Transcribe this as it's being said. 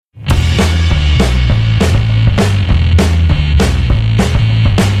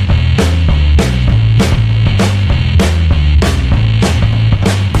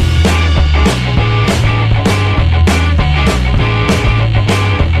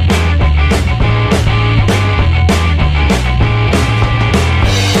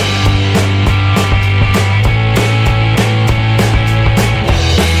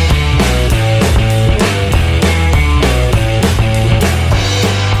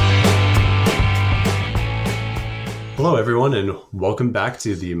everyone, and welcome back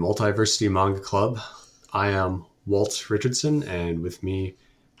to the Multiversity Manga Club. I am Walt Richardson, and with me,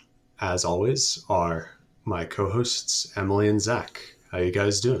 as always, are my co-hosts, Emily and Zach. How you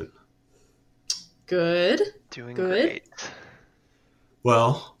guys doing? Good. Doing Good. great.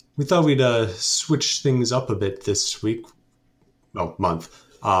 Well, we thought we'd switch things up a bit this week. Well, month.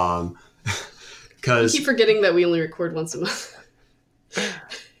 I Because keep forgetting that we only record once a month.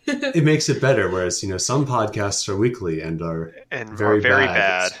 it makes it better, whereas, some podcasts are weekly and are And very, very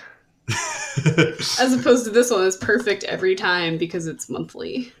bad. As opposed to this one, it's perfect every time because it's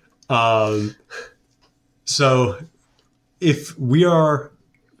monthly. So if we are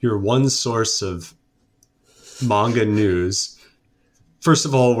your one source of manga news, first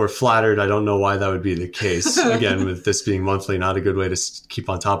of all, we're flattered. I don't know why that would be the case. Again, with this being monthly, not a good way to keep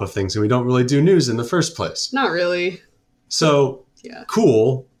on top of things. And we don't really do news in the first place. Not really. So, Yeah.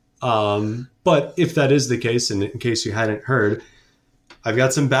 cool. But if that is the case, and in case you hadn't heard, I've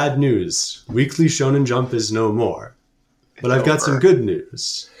got some bad news. Weekly Shonen Jump is no more. But I've got some good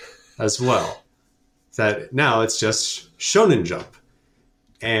news as well. That now it's just Shonen Jump.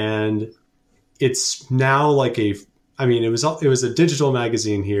 And it's now like it was a digital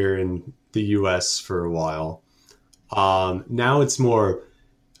magazine here in the US for a while. Now it's more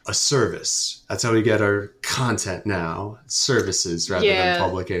a service. That's how we get our content now. Services rather than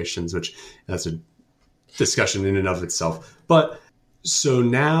publications, which that's a discussion in and of itself. But so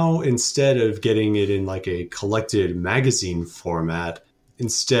now instead of getting it in like a collected magazine format,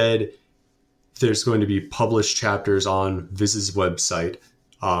 instead there's going to be published chapters on Viz's website,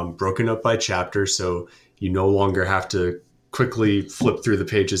 broken up by chapter, so you no longer have to quickly flip through the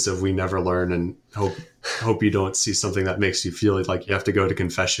pages of We Never Learn and hope you don't see something that makes you feel like you have to go to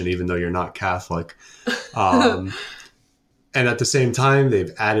confession even though you're not Catholic. And at the same time,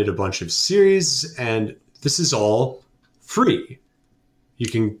 they've added a bunch of series, and this is all free. You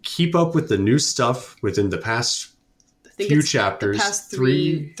can keep up with the new stuff within the past few chapters. The past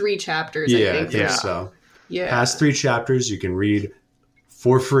three chapters, Yeah, I think. I think so. Yeah. Past 3 chapters you can read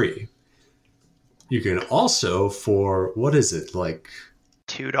for free. You can also, for, what is it, like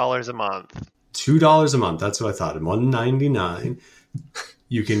 $2 a month. $2 a month. That's what I thought. $1.99.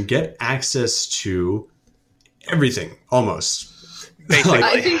 You can get access to everything, almost. Basically.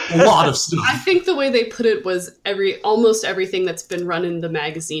 I think A lot of stuff. I think the way they put it was almost everything that's been run in the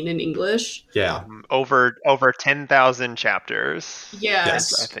magazine in English. Yeah. Over 10,000 chapters. Yeah.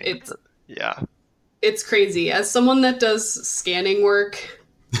 Yes. I think. It's crazy. As someone that does scanning work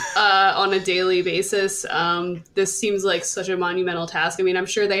on a daily basis, this seems like such a monumental task. I mean, I'm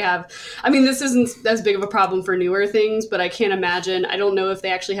sure this isn't as big of a problem for newer things, but I can't imagine. I don't know if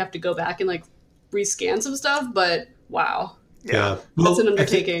they actually have to go back and like rescan some stuff, but wow. Yeah. That's an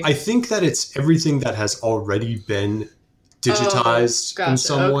undertaking. I think that it's everything that has already been digitized in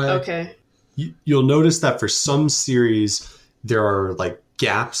some way. Okay. You'll notice that for some series, there are like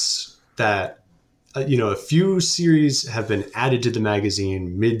gaps that, a few series have been added to the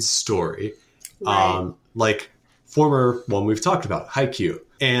magazine mid-story. Right. Like former one we've talked about, Haikyuu.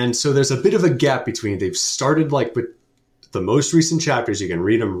 And so there's a bit of a gap between, they've started like with the most recent chapters, you can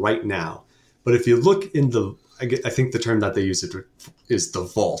read them right now. But if you look in I think the term that they use is the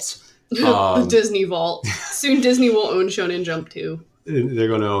vault. The Disney Vault. Soon Disney will own Shonen Jump too. They're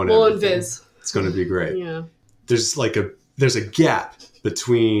going to own it. We'll own Viz. It's going to be great. Yeah. There's a gap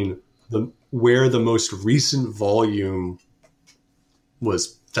between where the most recent volume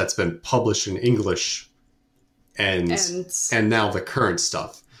that's been published in English and now the current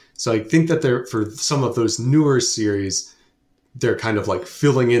stuff. So I think that for some of those newer series, they're kind of like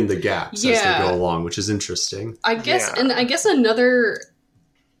filling in the gaps as they go along, which is interesting. I guess, and I guess another,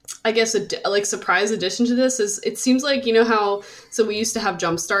 surprise addition to this is it seems like, so we used to have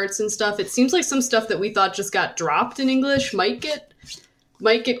jump starts and stuff. It seems like some stuff that we thought just got dropped in English might get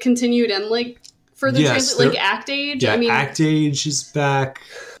continued and like further translate, like Act Age. Yeah, Act Age is back.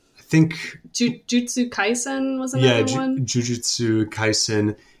 I think Jujutsu Kaisen was another one. Jujutsu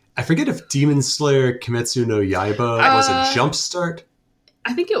Kaisen. I forget if Demon Slayer Kimetsu no Yaiba was a jump start.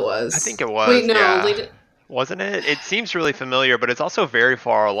 I think it was. Wait, no. Yeah. Wasn't it? It seems really familiar, but it's also very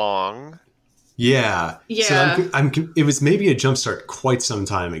far along. Yeah. Yeah. So it was maybe a jump start quite some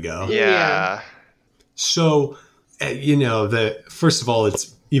time ago. Yeah. So, first of all,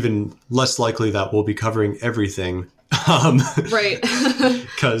 it's even less likely that we'll be covering everything. Right.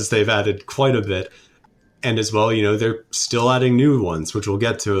 Because they've added quite a bit. And as well, they're still adding new ones, which we'll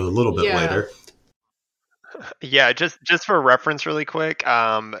get to a little bit later. Yeah, just for reference really quick,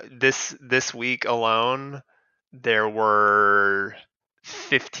 this week alone, there were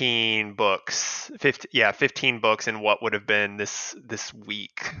 15 books. 15 books in what would have been this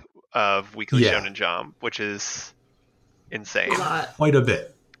week of Weekly Yeah. Shonen Jump, which is insane. A lot. Quite a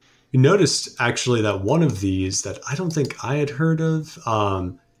bit. You noticed actually that one of these that I don't think I had heard of,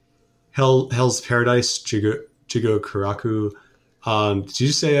 Hell's Paradise, Jigo Kuraku. Did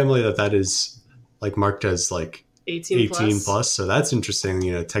you say, Emily, that is like marked as like 18 plus? So that's interesting.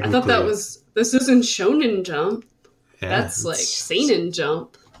 You know, I technically, thought this isn't Shonen Jump. yeah, That's like it's- Seinen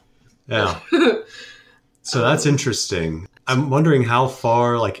Jump. Yeah. So that's interesting. I'm wondering how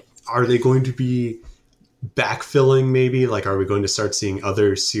far, like, are they going to be backfilling maybe? Like, are we going to start seeing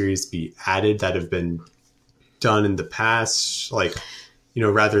other series be added that have been done in the past? Like, you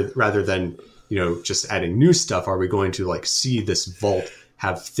know, rather than, you know, just adding new stuff, are we going to like see this vault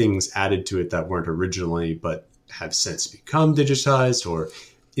have things added to it that weren't originally but have since become digitized? Or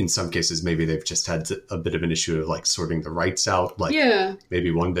in some cases, maybe they've just had a bit of an issue of like sorting the rights out. Like, Yeah.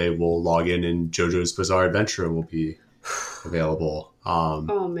 maybe one day we'll log in and JoJo's Bizarre Adventure will be available.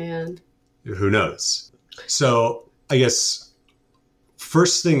 Oh man. Who knows? So I guess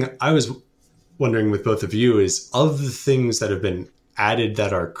first thing I was wondering with both of you is, of the things that have been added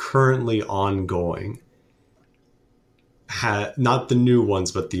that are currently ongoing, not the new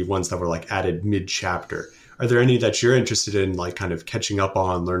ones, but the ones that were like added mid-chapter, are there any that you're interested in, like kind of catching up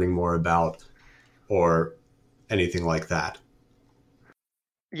on, learning more about, or anything like that?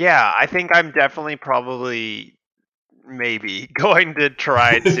 Yeah, I think I'm definitely probably maybe going to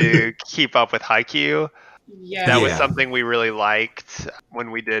try to keep up with Haikyuu. Yeah. That was Yeah. something we really liked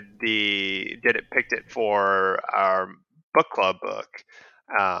when we picked it for our book club book.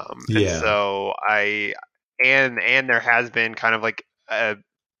 And Yeah. so and there has been kind of like a,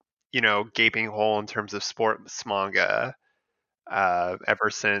 you know, gaping hole in terms of sports manga ever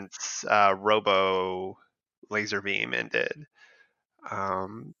since Robo Laser Beam ended.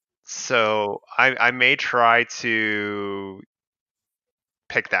 So I may try to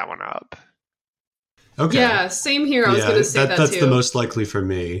pick that one up. Okay. Yeah, same here. I was going to say that that's too. the most likely for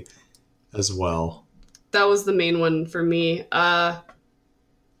me as well. That was the main one for me. I'm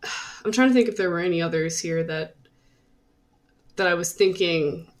trying to think if there were any others here that I was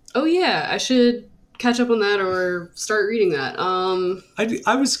thinking, oh yeah, I should catch up on that or start reading that.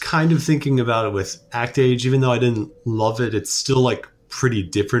 I was kind of thinking about it with Act Age, even though I didn't love it. It's still like pretty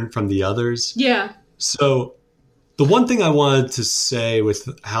different from the others. Yeah. So the one thing I wanted to say with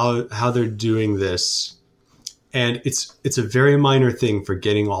how they're doing this, and it's a very minor thing for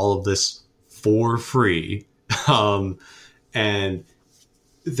getting all of this for free, and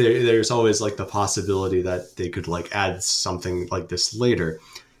there's always like the possibility that they could like add something like this later.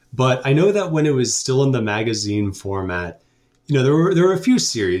 But I know that when it was still in the magazine format, you know, there were a few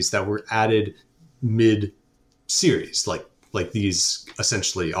series that were added mid series, like these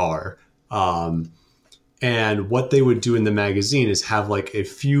essentially are. And what they would do in the magazine is have like a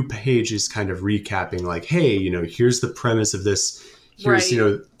few pages kind of recapping, like, hey, you know, here's the premise of this. Here's, Right. you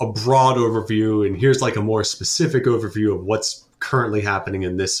know, a broad overview, and here's like a more specific overview of what's currently happening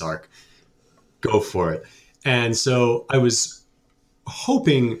in this arc. Go for it. And so I was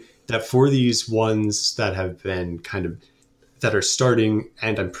hoping that for these ones that have been kind of, that are starting,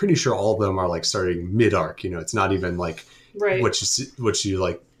 and I'm pretty sure all of them are like starting mid arc, you know, it's not even like Right. what you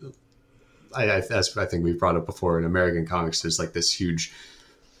like. As I think we've brought up before, in American comics, there's like this huge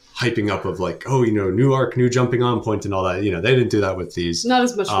hyping up of like, oh, you know, new arc, new jumping on point and all that. You know, they didn't do that with these. Not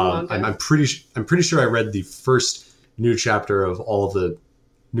as much for manga. I'm pretty sure I read the first new chapter of all of the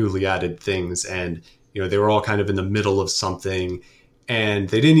newly added things, and you know, they were all kind of in the middle of something, and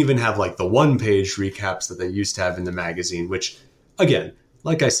they didn't even have like the one-page recaps that they used to have in the magazine. Which, again,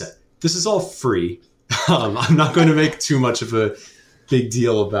 like I said, this is all free. I'm not going to make too much of a big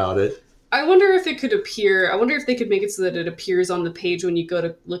deal about it. I wonder if it could appear. I wonder if they could make it so that it appears on the page when you go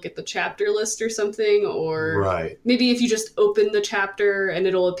to look at the chapter list or something, or Right. maybe if you just open the chapter and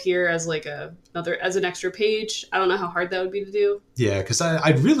it'll appear as like as an extra page. I don't know how hard that would be to do. Yeah, because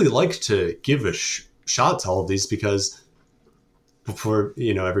I'd really like to give a shot to all of these, because before,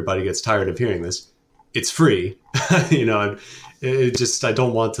 you know, everybody gets tired of hearing this, it's free. You know, it just, I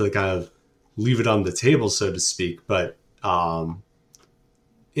don't want to kind of leave it on the table, so to speak. But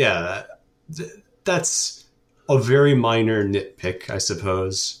yeah, that's a very minor nitpick, I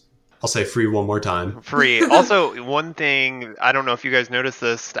suppose. I'll say free one more time. Free. Also, one thing, I don't know if you guys noticed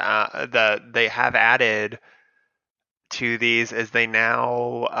this, that they have added to these is they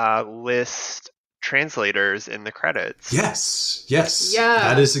now list translators in the credits. Yes.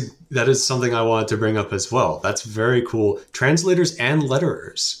 Yeah. That is something I wanted to bring up as well. That's very cool. Translators and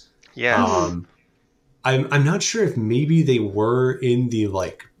letterers. Yeah. I'm not sure if maybe they were in the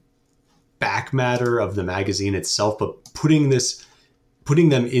like back matter of the magazine itself, but putting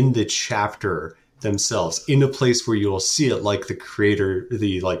them in the chapter themselves in a place where you'll see it, like the creator,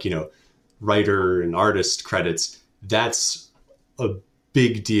 the like, writer and artist credits, that's a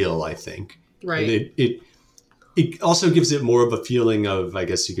big deal, I think. Right. And it also gives it more of a feeling of, I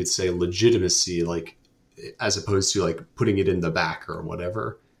guess you could say, legitimacy, like as opposed to like putting it in the back or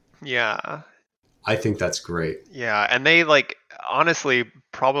whatever. Yeah. I think that's great. Yeah, and they like honestly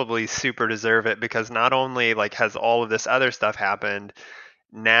probably super deserve it because not only like has all of this other stuff happened,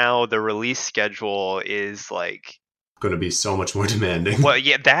 now the release schedule is like Going to be so much more demanding. well,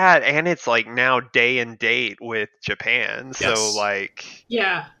 yeah, that and it's like now day and date with Japan. Yes. So like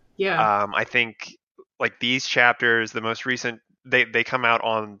Yeah. I think like these chapters, the most recent they come out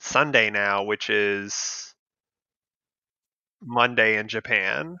on Sunday now, which is Monday in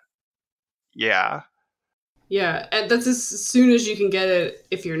Japan. Yeah. Yeah, and that's as soon as you can get it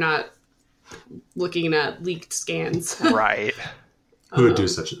if you're not looking at leaked scans. Right. Who would do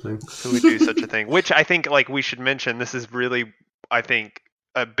such a thing? Who would do such a thing? Which I think like we should mention, this is really, I think,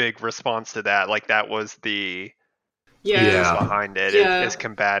 a big response to that. Like that was the Yeah. behind it Yeah. is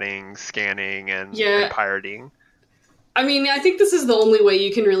combating scanning and pirating. I mean, I think this is the only way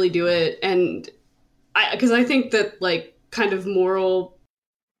you can really do it, and because I think that like kind of moral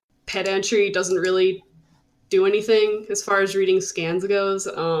pedantry doesn't really do anything as far as reading scans goes.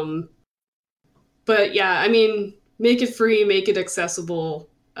 But yeah, I mean, make it free, make it accessible.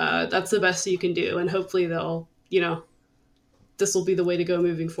 That's the best you can do, and hopefully they'll, this will be the way to go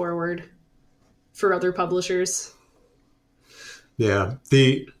moving forward for other publishers. Yeah,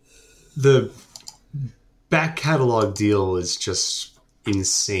 the back catalog deal is just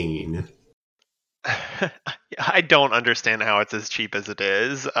insane. I don't understand how it's as cheap as it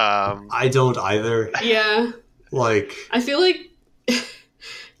is. I don't either. Yeah. Like, I feel like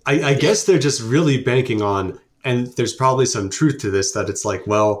I guess they're just really banking on, and there's probably some truth to this, that it's like,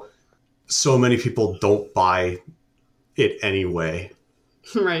 well, so many people don't buy it anyway.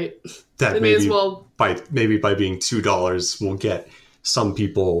 Right. That they maybe may as well by being $2, we'll get some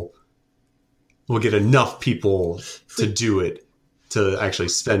people, we'll get enough people to do it, to actually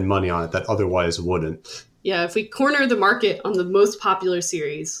spend money on it that otherwise wouldn't. Yeah, if we corner the market on the most popular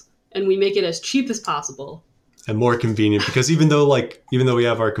series and we make it as cheap as possible. And more convenient, because even though we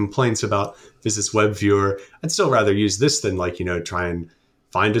have our complaints about this web viewer, I'd still rather use this than try and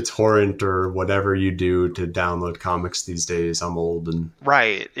find a torrent or whatever you do to download comics these days. I'm old and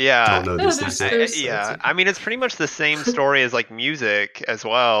right. Yeah. don't know these things. Yeah. I mean, it's pretty much the same story as like music as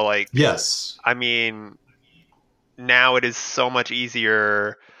well. Like, yes. I mean, now it is so much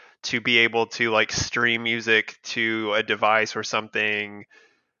easier to be able to like stream music to a device or something,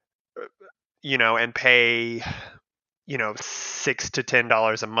 and pay, $6 to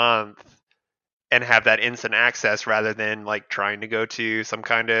 $10 a month and have that instant access rather than like trying to go to some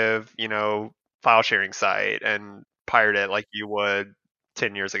kind of, file sharing site and pirate it like you would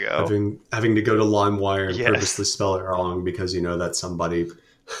 10 years ago. Having to go to LimeWire and Yes. purposely spell it wrong because that somebody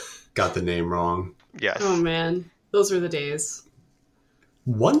got the name wrong. Yes. Oh man, those were the days.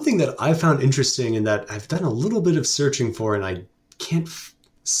 One thing that I found interesting and that I've done a little bit of searching for, and I can't,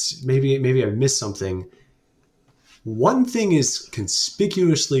 maybe I missed something. One thing is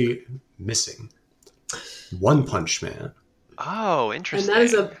conspicuously missing. One Punch Man. Oh, interesting. And that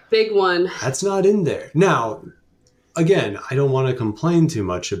is a big one. That's not in there. Now, again, I don't want to complain too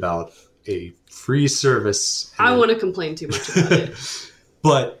much about a free service. I want to complain too much about it.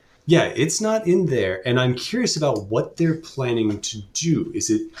 But yeah, it's not in there, and I'm curious about what they're planning to do. Is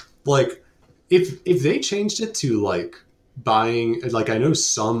it like if they changed it to like buying, like I know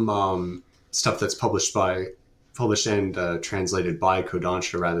some stuff that's published and translated by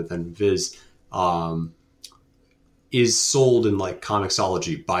Kodansha rather than Viz is sold in like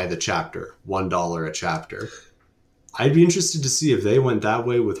Comixology by the chapter, $1 a chapter. I'd be interested to see if they went that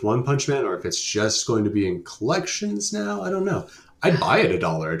way with One Punch Man, or if it's just going to be in collections now. I don't know. I'd buy it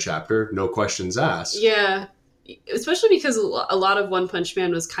 $1 a chapter, no questions asked. Yeah, especially because a lot of One Punch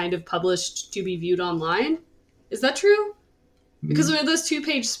Man was kind of published to be viewed online. Is that true? Because we have those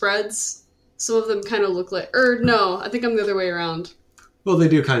 2-page spreads. Some of them kind of look like... Or no, I think I'm the other way around. Well, they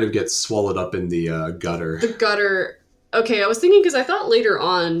do kind of get swallowed up in the gutter. The gutter... Okay, I was thinking because I thought later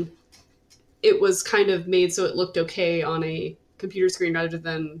on it was kind of made so it looked okay on a computer screen rather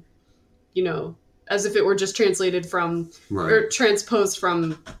than, as if it were just translated from... Right. Or transposed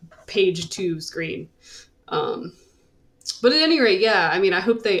from page to screen. But at any rate, yeah, I mean, I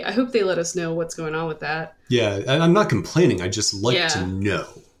hope they let us know what's going on with that. Yeah, I'm not complaining. I just like to know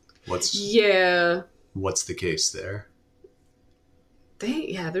what's... Yeah. what's the case there.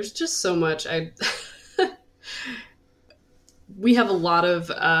 There's just so much. We have a lot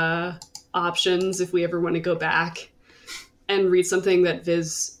of options if we ever want to go back and read something that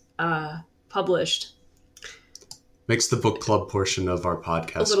Viz published. Makes the book club portion of our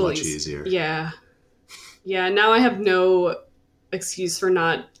podcast much easier. Yeah. Now I have no excuse for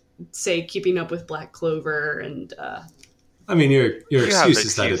not, say, keeping up with Black Clover and. I mean, your excuse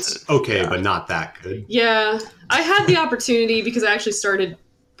is that it's okay, but not that good. Yeah, I had the opportunity because I actually started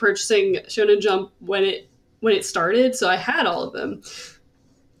purchasing Shonen Jump when it started, so I had all of them.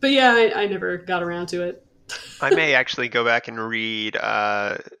 But yeah, I never got around to it. I may actually go back and read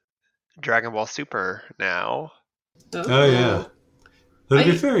Dragon Ball Super now. Oh yeah. To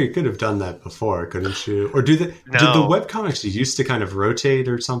be fair, you could have done that before, couldn't you? Or did the webcomics used to kind of rotate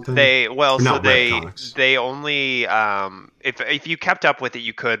or something? They only if you kept up with it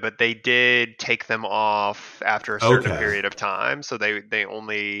you could, but they did take them off after a certain period of time. So they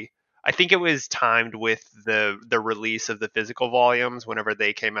only, I think it was timed with the release of the physical volumes. Whenever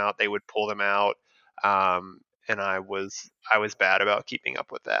they came out, they would pull them out. And I was bad about keeping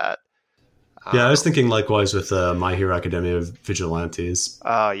up with that. Yeah, I was thinking likewise with My Hero Academia Vigilantes.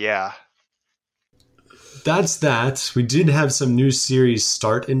 Yeah. That's that. We did have some new series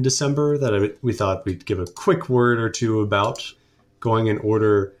start in December that we thought we'd give a quick word or two about, going in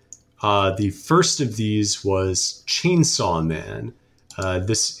order. The first of these was Chainsaw Man.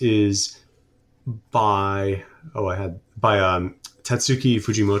 This is by Tatsuki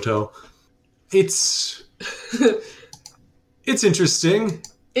Fujimoto. It's interesting.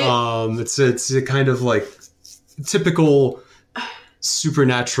 It's a kind of like typical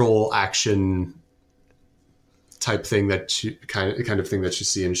supernatural action type thing that you kind of thing that you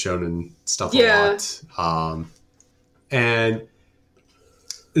see in shonen stuff a lot. And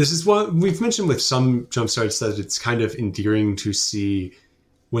this is what we've mentioned with some jump starts, that it's kind of endearing to see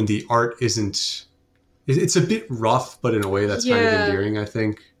when the art isn't. It's a bit rough, but in a way that's kind of endearing, I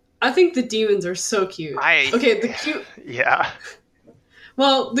think. I think the demons are so cute. The cute. Yeah.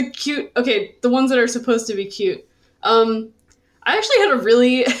 Well, the ones that are supposed to be cute. I actually had a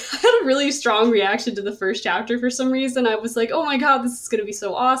really strong reaction to the first chapter for some reason. I was like, oh my god, this is going to be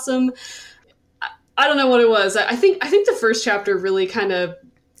so awesome. I don't know what it was. I think the first chapter really kind of,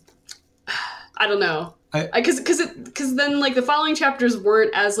 I don't know. Because then like the following chapters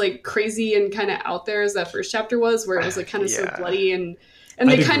weren't as like crazy and kind of out there as that first chapter was, where it was like kind of so bloody and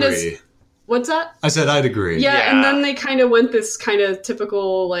they kind of. What's that? I said I'd agree. Yeah, and then they kind of went this kind of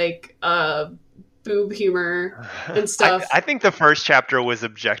typical like boob humor and stuff. I think the first chapter was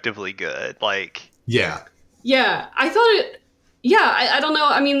objectively good. Like yeah, I thought it. Yeah, I don't know.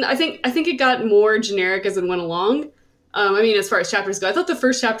 I mean, I think it got more generic as it went along. I mean, as far as chapters go, I thought the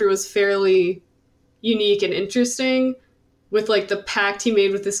first chapter was fairly unique and interesting, with like the pact he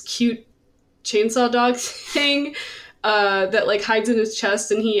made with this cute chainsaw dog thing. That like hides in his chest,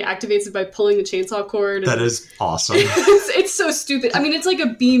 and he activates it by pulling the chainsaw cord. That is awesome. It's so stupid. I mean, it's like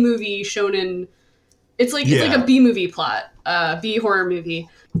a B movie shonen. It's like a B movie plot, B horror movie.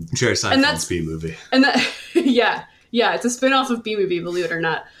 Jerry Seinfeld's B movie. And that yeah, it's a spin-off of B movie, believe it or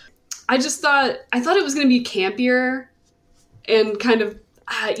not. I thought it was going to be campier and kind of,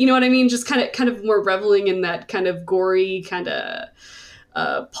 you know what I mean, just kind of more reveling in that kind of gory, kind of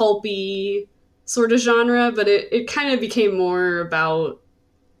pulpy sort of genre, but it kind of became more about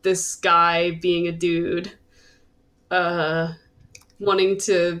this guy being a dude, wanting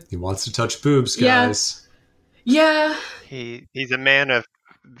to. He wants to touch boobs, guys. Yeah. He's a man of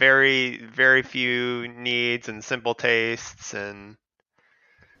very, very few needs and simple tastes, and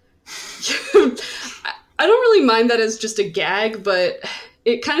I don't really mind that as just a gag, but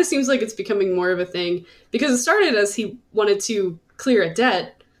it kind of seems like it's becoming more of a thing, because it started as he wanted to clear a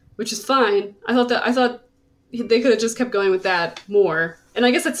debt, which is fine. I thought they could have just kept going with that more. And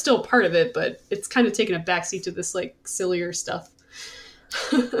I guess that's still part of it, but it's kind of taken a backseat to this like sillier stuff.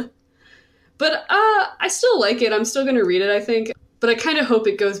 But I still like it. I'm still going to read it, I think. But I kind of hope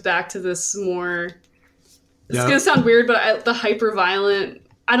it goes back to this more... It's going to sound weird, but the hyper-violent...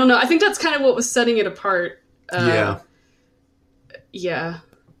 I don't know. I think that's kind of what was setting it apart. Yeah.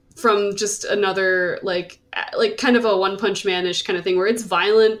 From just another, like kind of a One Punch Man-ish kind of thing, where it's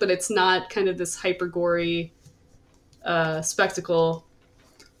violent, but it's not kind of this hyper-gory spectacle.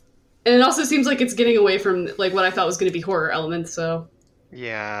 And it also seems like it's getting away from like what I thought was going to be horror elements, so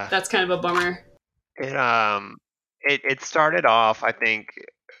yeah, that's kind of a bummer. It started off, I think,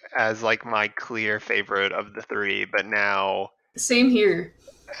 as like my clear favorite of the three, but now same here.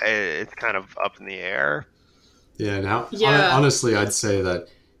 It's kind of up in the air. Yeah, now honestly, I'd say that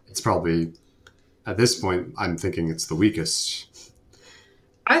it's probably at this point, I'm thinking it's the weakest.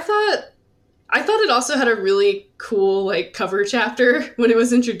 I thought it also had a really cool like cover chapter when it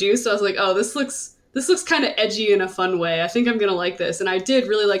was introduced. I was like, oh, this looks kind of edgy in a fun way. I think I'm gonna like this, and I did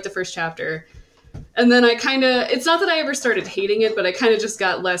really like the first chapter. And then it's not that I ever started hating it, but I kind of just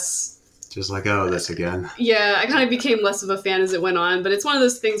got less. Just like, oh, this again. Yeah, I kind of became less of a fan as it went on, but it's one of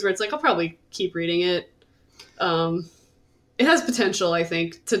those things where it's like I'll probably keep reading it. It has potential, I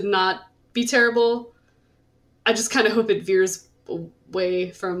think, to not be terrible. I just kind of hope it veers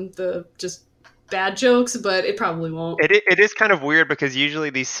away from the just bad jokes, but it probably won't. It is kind of weird because usually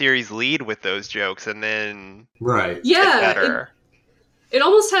these series lead with those jokes and then right. get better. It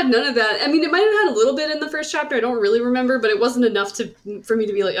almost had none of that. I mean, it might have had a little bit in the first chapter. I don't really remember, but it wasn't enough for me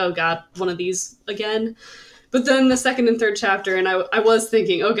to be like, oh god, one of these again. But then the second and third chapter, and I was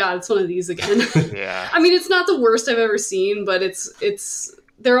thinking, oh god, it's one of these again. Yeah. I mean, it's not the worst I've ever seen, but it's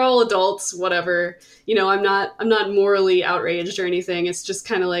they're all adults, whatever. You know, I'm not morally outraged or anything. It's just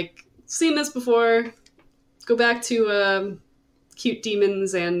kind of like, seen this before. Go back to cute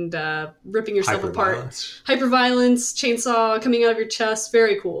demons and ripping yourself apart. Hyperviolence, chainsaw coming out of your chest.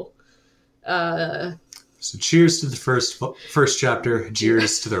 Very cool. So cheers to the first chapter.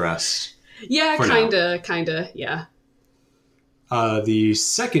 Cheers to the rest. Yeah, kinda, yeah. The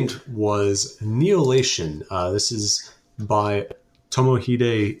second was Neolation. This is by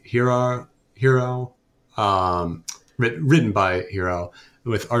Tomohide Hiro, written by Hiro,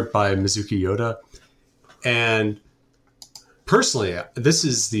 with art by Mizuki Yoda. And personally, this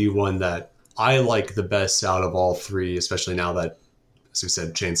is the one that I like the best out of all three, especially now that, as we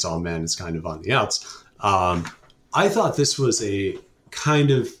said, Chainsaw Man is kind of on the outs. I thought this was a kind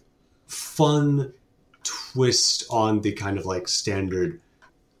of fun twist on the kind of like standard.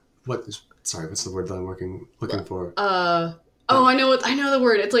 What's the word that I'm looking for? I know the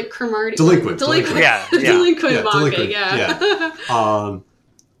word. It's like Cromartie. Delinquent. Yeah. Delinquent manga. Delinquent. Yeah.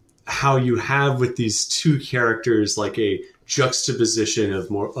 How you have with these two characters like a juxtaposition of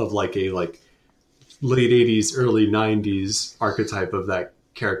more of like a like late 80s, early 90s archetype of that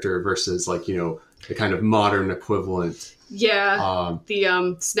character versus like, you know, the kind of modern equivalent. Yeah. The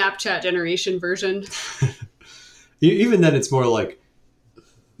Snapchat generation version. Even then, it's more like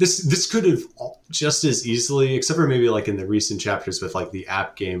this could have just as easily, except for maybe like in the recent chapters with like the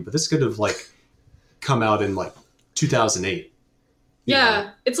app game, but this could have like come out in like 2008. Yeah,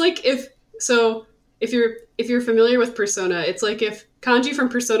 it's like if you're familiar with Persona, it's like if Kanji from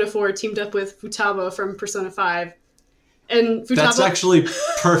Persona 4 teamed up with Futaba from Persona 5. And Futaba, that's actually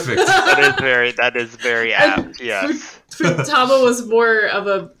perfect. that is very apt. Yes. Futaba was more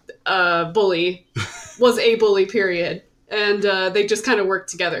of a bully, period. And they just kind of worked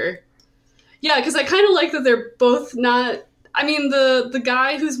together. Yeah, because I kind of like that they're both not... I mean, the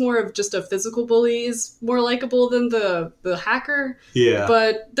guy who's more of just a physical bully is more likable than the hacker. Yeah.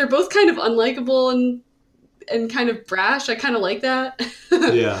 But they're both kind of unlikable and kind of brash. I kind of like that.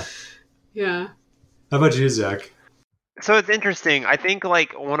 Yeah. Yeah. How about you, Zach? So it's interesting. I think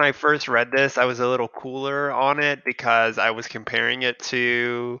like when I first read this, I was a little cooler on it because I was comparing it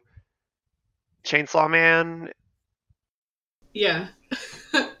to Chainsaw Man. Yeah.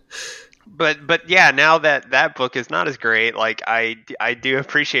 But yeah, now that book is not as great, like I do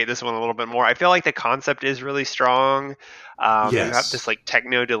appreciate this one a little bit more. I feel like the concept is really strong. Yes. You have this like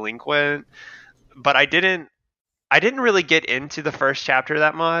techno delinquent, but I didn't really get into the first chapter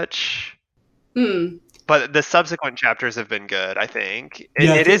that much. But the subsequent chapters have been good, I think.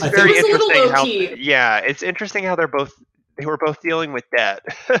 It is very interesting how it's interesting how they were both dealing with debt.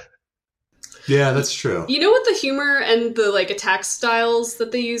 Yeah, that's true. You know what the humor and the like attack styles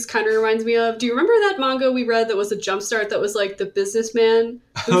that they use kind of reminds me of? Do you remember that manga we read that was a Jumpstart that was like the businessman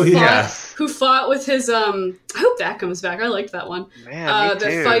who fought with his I hope that comes back. I liked that one. Man, me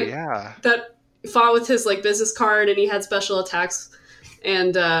too. That fought with his like business card and he had special attacks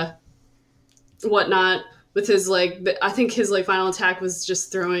and whatnot with his like I think his like final attack was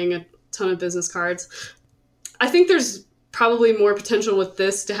just throwing a ton of business cards. I think there's probably more potential with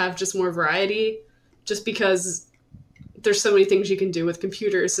this to have just more variety just because there's so many things you can do with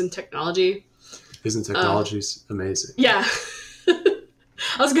computers and technology. Isn't technology amazing? Yeah.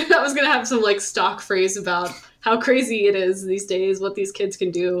 I was gonna have some like stock phrase about how crazy it is these days, what these kids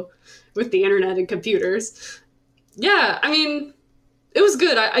can do with the internet and computers. Yeah, I mean, it was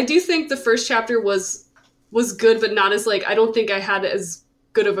good. I do think the first chapter was good, but not as like, I don't think I had as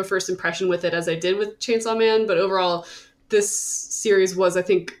good of a first impression with it as I did with Chainsaw Man, but overall this series was, I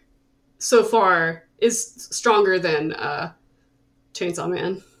think, so far is stronger than Chainsaw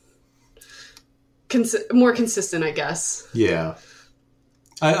Man. More consistent, I guess. Yeah.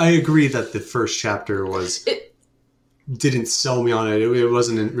 I agree that the first chapter didn't sell me on it. It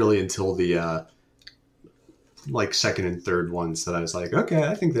wasn't really until the like second and third ones that I was like, okay,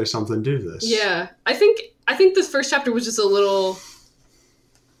 I think there's something to this. Yeah, I think this first chapter was just a little,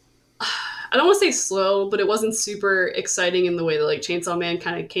 I don't want to say slow, but it wasn't super exciting in the way that like Chainsaw Man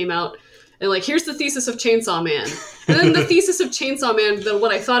kind of came out and like, here's the thesis of Chainsaw Man. And then the thesis of Chainsaw Man,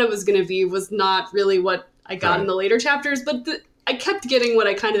 what I thought it was going to be, was not really what I got in the later chapters, but I kept getting what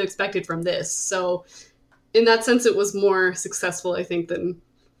I kind of expected from this. So in that sense, it was more successful, I think, than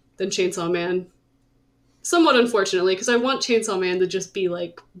Chainsaw Man. Somewhat unfortunately, because I want Chainsaw Man to just be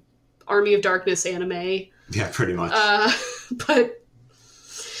like Army of Darkness anime. Yeah, pretty much. But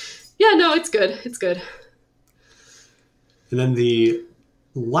yeah, no, it's good. It's good. And then the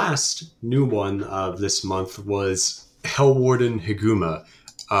last new one of this month was Hellwarden Higuma.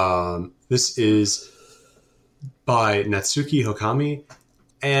 This is by Natsuki Hokami,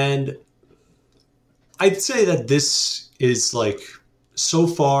 and I'd say that this is like, so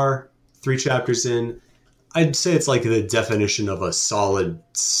far, 3 chapters in, I'd say it's like the definition of a solid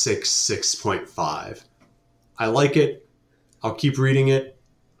 6.5. I like it. I'll keep reading it.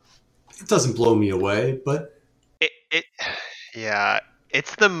 It doesn't blow me away, but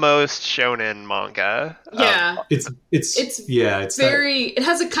it's the most shonen manga. Yeah, it's very. It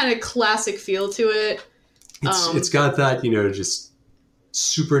has a kind of classic feel to it. It's got that, just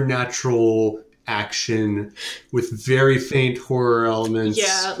supernatural action with very faint horror elements.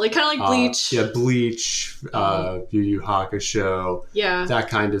 Yeah, like kind of like Bleach. Bleach, Yu Yu Hakusho. Yeah, that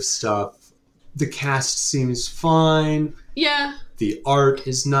kind of stuff. The cast seems fine. Yeah, the art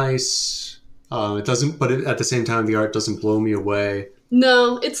is nice. It doesn't, but at the same time, the art doesn't blow me away.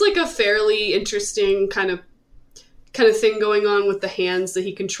 No, it's like a fairly interesting kind of thing going on with the hands that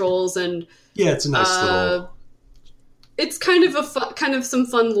he controls, and yeah, it's a nice little. It's kind of some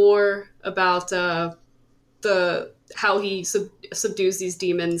fun lore about how he subdues these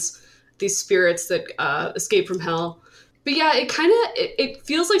demons, these spirits that escape from hell. But yeah, it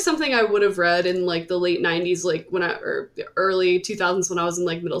feels like something I would have read in like the late 90s, like or early 2000s when I was in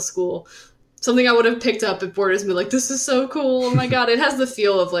like middle school. Something I would have picked up at Borders and be like, this is so cool. Oh my God. It has the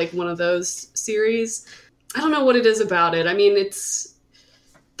feel of like one of those series. I don't know what it is about it. I mean,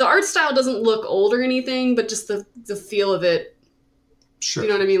 the art style doesn't look old or anything, but just the feel of it. Sure. You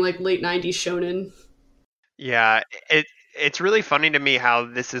know what I mean? Like late 90s shonen. Yeah, it's really funny to me how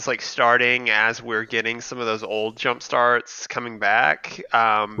this is like starting as we're getting some of those old jump starts coming back.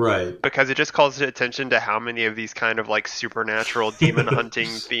 Right. Because it just calls attention to how many of these kind of like supernatural demon hunting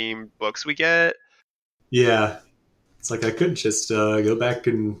themed books we get. Yeah. It's like I could just go back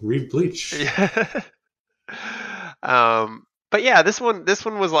and read Bleach. Yeah. But yeah, this one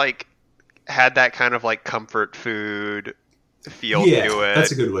was like had that kind of like comfort food feel to it.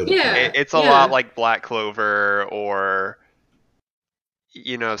 That's a good way to put it. It's a lot like Black Clover or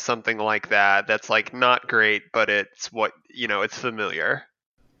something like that. That's like not great, but it's what it's familiar.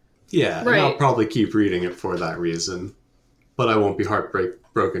 Yeah, right. And I'll probably keep reading it for that reason, but I won't be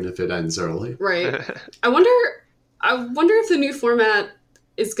heartbroken if it ends early. Right. I wonder if the new format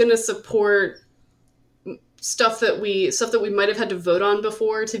is going to support stuff that we might have had to vote on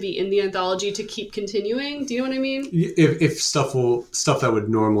before to be in the anthology to keep continuing. Do you know what I mean? If stuff that would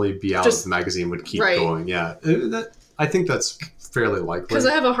normally be out of the magazine would keep going, yeah. I think that's fairly likely. Because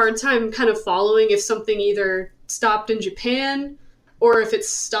I have a hard time kind of following if something either stopped in Japan or if it's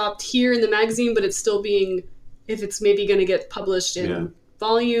stopped here in the magazine, but it's still if it's maybe going to get published in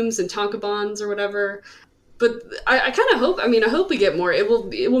volumes and tankobons or whatever. But I kind of hope. I mean, I hope we get more. It will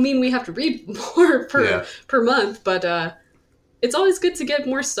mean we have to read more per month. But it's always good to get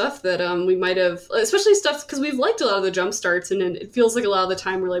more stuff that we might have, especially stuff because we've liked a lot of the jump starts, and it feels like a lot of the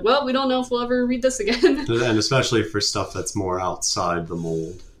time we're like, well, we don't know if we'll ever read this again. And especially for stuff that's more outside the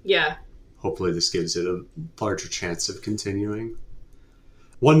mold. Yeah. Hopefully, this gives it a larger chance of continuing.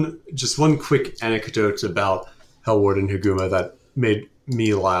 One quick anecdote about Hellwarden Higuma that made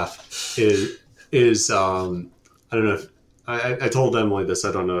me laugh is I don't know if I told Emily this.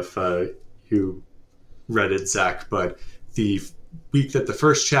 I don't know if you read it, Zach, but the week that the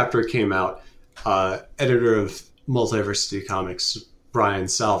first chapter came out, editor of Multiversity Comics, Brian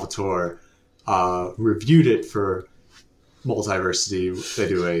Salvatore, reviewed it for Multiversity. They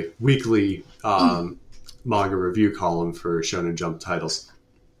do a weekly manga review column for Shonen Jump titles.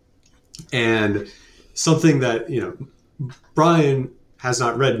 And something that, Brian has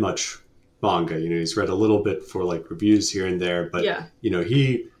not read much manga. He's read a little bit for like reviews here and there, but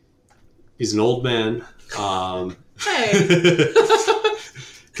he's an old man. Hey.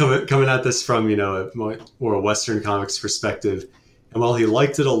 coming at this from a more Western comics perspective, And while he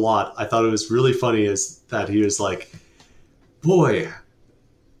liked it a lot, I thought it was really funny is that he was like, boy,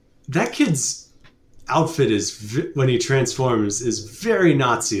 that kid's outfit when he transforms is very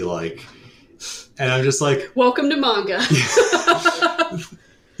Nazi-like. And I'm just like... Welcome to manga.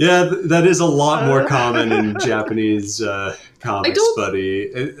 Yeah, that is a lot more common in Japanese comics, buddy.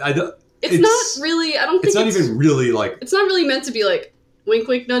 It's not really... I don't think it's not even really like... It's not really meant to be like, wink,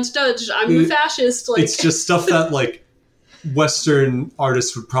 wink, nudge, nudge, I'm a fascist. Like, it's just stuff that, like, Western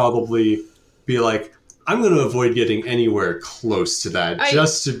artists would probably be like, I'm going to avoid getting anywhere close to that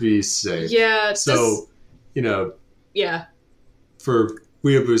just to be safe. Yeah. So, yeah. For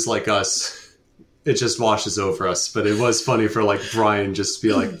weeaboos like us, it just washes over us. But it was funny for, like, Brian just to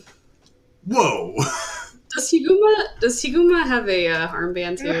be like, whoa. Does Higuma have a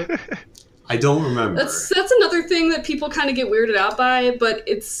armband too? I don't remember. That's another thing that people kind of get weirded out by, but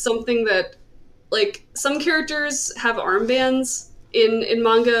it's something that, like, some characters have armbands in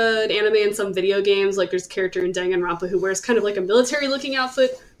manga and anime and some video games. Like, there's a character in Danganronpa who wears kind of like a military-looking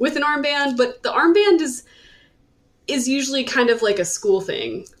outfit with an armband, but the armband is usually kind of like a school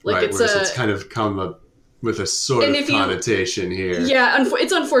thing. Like, right, it's kind of come up with a sort of connotation here. Yeah,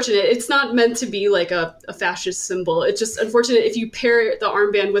 it's unfortunate. It's not meant to be like a fascist symbol. It's just unfortunate if you pair the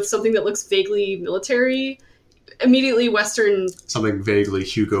armband with something that looks vaguely military, immediately Western... Something vaguely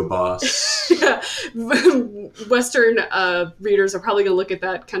Hugo Boss. Yeah. Western readers are probably going to look at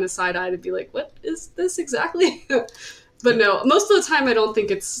that kind of side-eyed and be like, what is this exactly? But no, most of the time I don't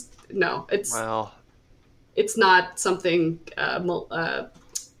think it's... No, it's... Well... It's not something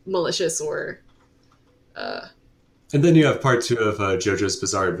malicious or... And then you have part 2 of JoJo's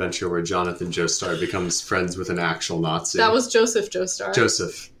Bizarre Adventure where Jonathan Joestar becomes friends with an actual Nazi. That was Joseph Joestar.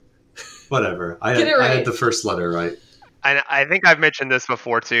 Joseph. Whatever. I had the first letter right. I think I've mentioned this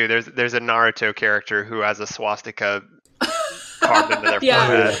before too. There's a Naruto character who has a swastika carved into their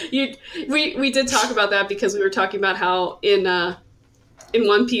forehead. Yeah, we did talk about that because we were talking about how in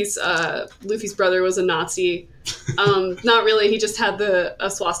One Piece, Luffy's brother was a Nazi. Not really. He just had a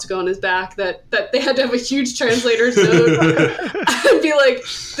swastika on his back that they had to have a huge translator's note and be like,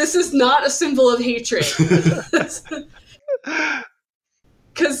 "This is not a symbol of hatred."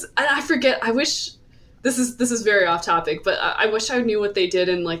 Because I forget. I wish this is very off topic, but I wish I knew what they did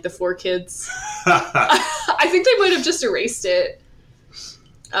in like the 4 Kids. I think they might have just erased it.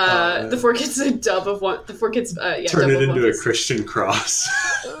 The 4 Kids is a dub of one. The 4 Kids, turn it into a Christian cross.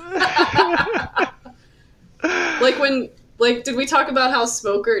 Did we talk about how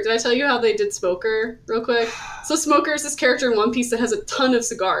Smoker? Did I tell you how they did Smoker real quick? So Smoker is this character in One Piece that has a ton of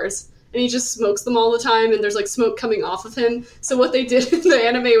cigars, and he just smokes them all the time, and there's like smoke coming off of him. So what they did in the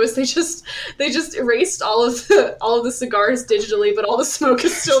anime was they just erased all of the cigars digitally, but all the smoke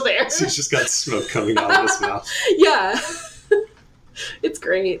is still there. So he's just got smoke coming out of his mouth. Yeah. It's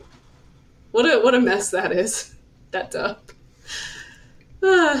great. What a mess that is. That dub.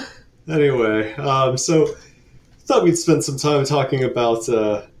 Anyway, so thought we'd spend some time talking about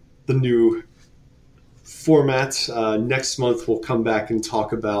the new format. Next month we'll come back and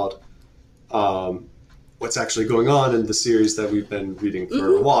talk about what's actually going on in the series that we've been reading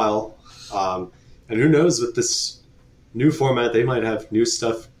for a while. And who knows, with this new format, they might have new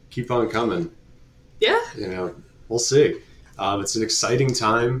stuff keep on coming. Yeah. We'll see. It's an exciting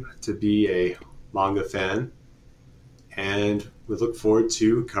time to be a manga fan, and we look forward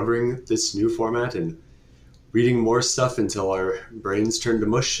to covering this new format and reading more stuff until our brains turn to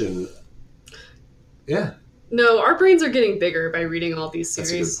mush. And yeah. No, our brains are getting bigger by reading all these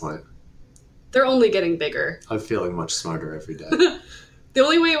series. That's a good point. They're only getting bigger. I'm feeling much smarter every day. The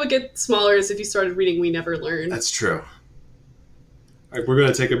only way it would get smaller is if you started reading We Never Learn. That's true. All right, we're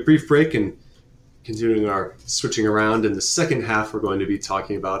going to take a brief break and continuing our switching around. In the second half, we're going to be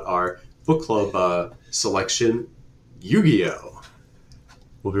talking about our book club selection, Yu-Gi-Oh!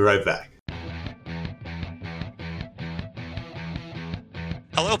 We'll be right back.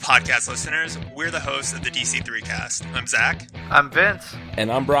 Hello, podcast listeners. We're the hosts of the DC3 Cast. I'm Zach. I'm Vince.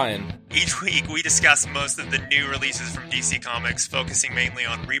 And I'm Brian. Each week, we discuss most of the new releases from DC Comics, focusing mainly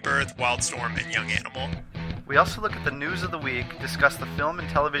on Rebirth, Wildstorm, and Young Animal. We also look at the news of the week, discuss the film and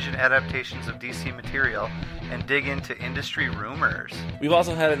television adaptations of DC material, and dig into industry rumors. We've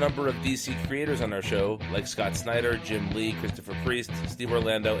also had a number of DC creators on our show, like Scott Snyder, Jim Lee, Christopher Priest, Steve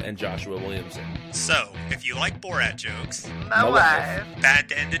Orlando, and Joshua Williamson. So, if you like Borat jokes, my wife, bad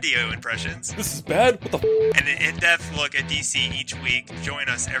Dan DiDio impressions, this is bad, what the and an in-depth look at DC each week, join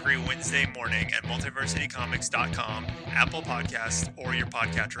us every Wednesday morning at multiversitycomics.com, Apple Podcasts, or your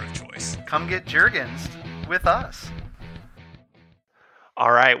podcatcher of choice. Come get Jurgens with us.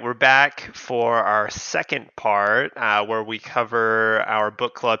 All right, we're back for our second part where we cover our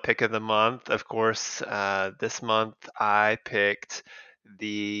book club pick of the month. Of course, this month I picked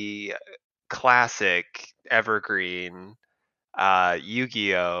the classic evergreen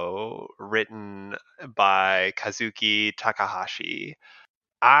Yu-Gi-Oh! Written by Kazuki Takahashi.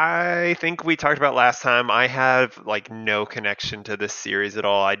 I think we talked about last time. I have like no connection to this series at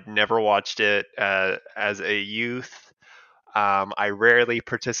all. I'd never watched it as a youth. I rarely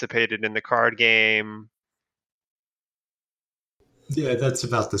participated in the card game. Yeah, that's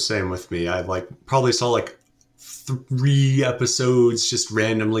about the same with me. I probably saw 3 episodes just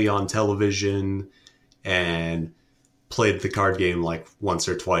randomly on television and played the card game once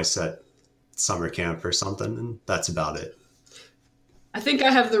or twice at summer camp or something, and that's about it. I think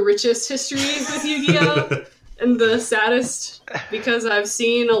I have the richest history with Yu-Gi-Oh! And the saddest, because I've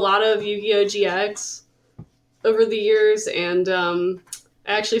seen a lot of Yu-Gi-Oh! GX over the years, and I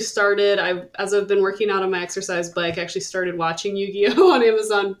actually started, as I've been working out on my exercise bike, I actually started watching Yu-Gi-Oh! On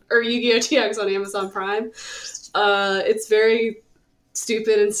Amazon, or Yu-Gi-Oh! GX on Amazon Prime. It's very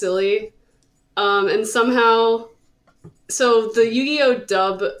stupid and silly. And somehow, so the Yu-Gi-Oh!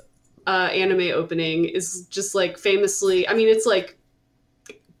 Dub anime opening is just famously, it's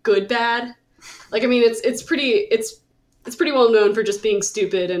good bad. It's pretty well known for just being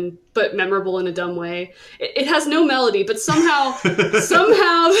stupid but memorable in a dumb way. It has no melody, but somehow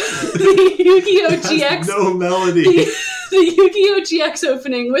the Yu-Gi-Oh! GX no melody. The Yu-Gi-Oh! GX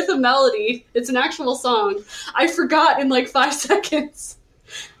opening with a melody. It's an actual song. I forgot in 5 seconds.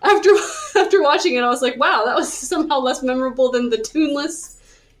 After watching it, I was like, wow, that was somehow less memorable than the tuneless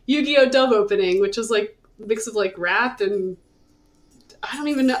Yu-Gi-Oh! Dub opening, which was a mix of rap and I don't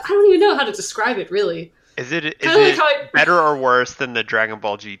even know how to describe it, really. Is it better or worse than the Dragon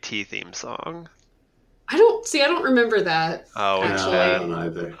Ball GT theme song? I don't remember that. Oh, actually. No, I don't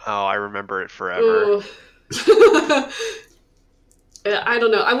either. Oh, I remember it forever. I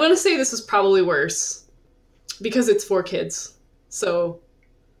don't know. I want to say this is probably worse because it's for kids. So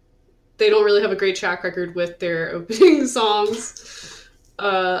they don't really have a great track record with their opening songs.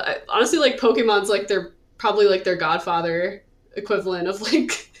 Honestly, Pokemon's they're probably their Godfather equivalent of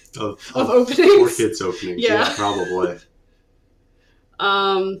of openings. For kids openings, yeah probably.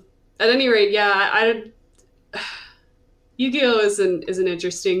 At any rate, yeah, Yu-Gi-Oh! is an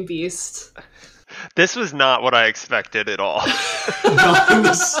interesting beast. This was not what I expected at all. Not in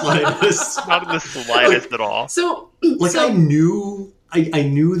the slightest. Not in the slightest at all. So I knew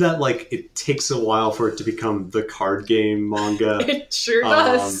that it takes a while for it to become the card game manga. It sure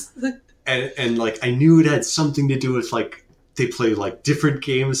does. And I knew it had something to do with they play different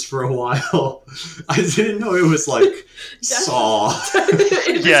games for a while. I didn't know it was Saw.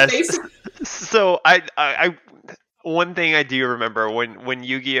 Yes. So I one thing I do remember when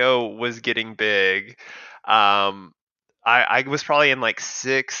Yu-Gi-Oh! Was getting big, I was probably in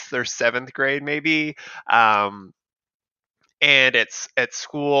 6th or 7th grade maybe. And at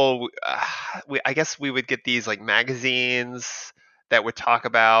school, I guess we would get these magazines that would talk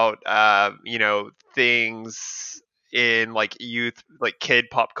about things in youth, kid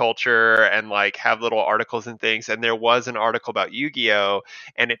pop culture, and have little articles and things. And there was an article about Yu-Gi-Oh!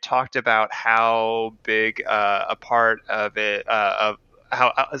 And it talked about how big a part of it, of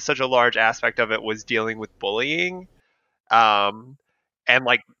how such a large aspect of it was dealing with bullying. And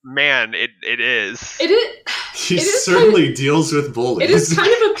man, it is. It is. He certainly deals with bullies. It is kind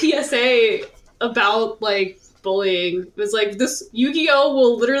of a PSA about bullying. It was this Yu-Gi-Oh!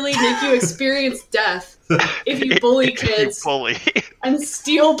 Will literally make you experience death if you bully kids and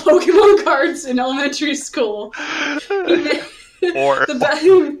steal Pokemon cards in elementary school. or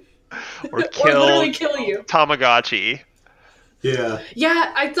literally kill you. Tamagotchi. Yeah.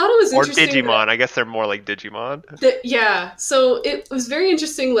 Yeah, I thought it was interesting. Or Digimon. I guess they're more like Digimon. Yeah. So it was very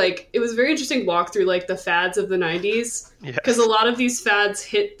interesting. It was very interesting walk through the fads of the 90s. Because a lot of these fads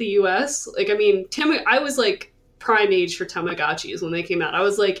hit the US. I was prime age for Tamagotchis when they came out. I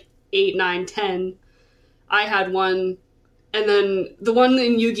was 8, 9, 10. I had one. And then the one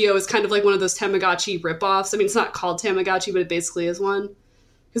in Yu-Gi-Oh! Is kind of one of those Tamagotchi ripoffs. It's not called Tamagotchi, but it basically is one.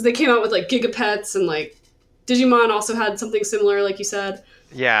 Because they came out with Gigapets and Digimon also had something similar, like you said.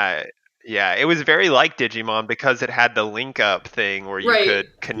 Yeah. It was very like Digimon because it had the link up thing where you could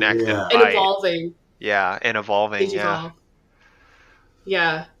connect and fight. And evolving. Yeah, and evolving. Digivolve.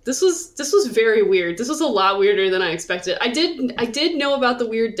 Yeah. This was very weird. This was a lot weirder than I expected. I did know about the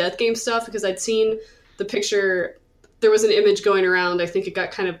weird death game stuff because I'd seen the picture. There was an image going around. I think it got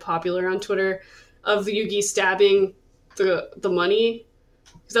kind of popular on Twitter of Yugi stabbing the money.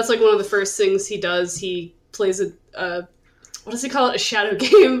 Because that's one of the first things he does. He plays a what does he call it? A shadow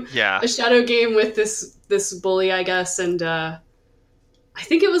game. Yeah. A shadow game with this bully, I guess, and I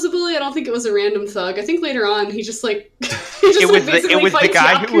think it was a bully. I don't think it was a random thug. I think later on he just like it was the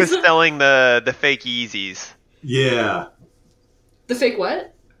guy who was selling the fake Yeezys. Yeah. The fake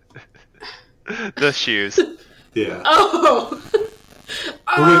what? The shoes. Yeah. Oh.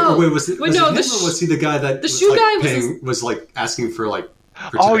 Wait, was it him, or was he the guy that the shoe guy was like asking for like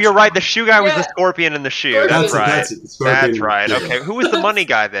protection? Oh, you're right. The shoe guy was the scorpion in the shoe. Scorpion. That's right. That's it. The scorpion. That's right. Yeah. Okay. Who was the money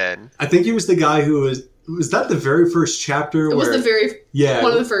guy then? I think he was the guy who was that the very first chapter? It was the very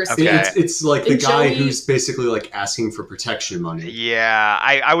one of the first. Okay. It's like the And guy Joey- who's basically like asking for protection money. Yeah,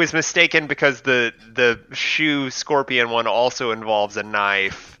 I was mistaken because the shoe scorpion one also involves a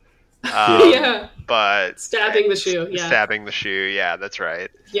knife. Yeah. But Stabbing the shoe. Yeah. Stabbing the shoe. Yeah, that's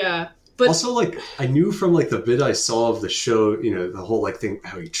right. Yeah. But Also, like, I knew from like the bit I saw of the show, you know, the whole like thing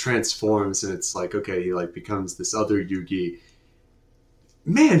how he transforms, and it's like, okay, he like becomes this other Yugi.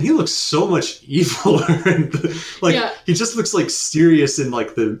 Man, he looks so much eviler. Like, Yeah. he just looks like serious in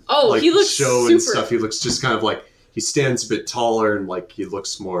like the like, he looks show and super- stuff. He looks just kind of like he stands a bit taller and like he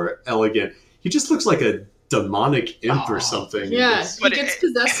looks more elegant. He just looks like a demonic imp or something. yeah, It's- he gets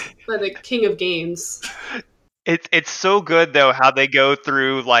possessed by the king of games. It's so good though how they go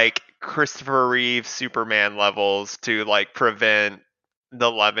through like Christopher Reeve Superman levels to like prevent the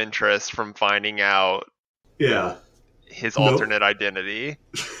love interest from finding out yeah, his Nope. alternate identity.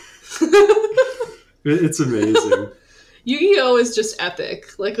 it's amazing. Yu-Gi-Oh is just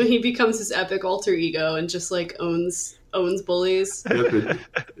epic. Like when he becomes his epic alter ego and just like owns bullies. Yep,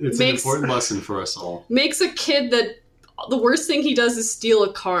 it's an Makes- important lesson for us all. Makes a kid that the worst thing he does is steal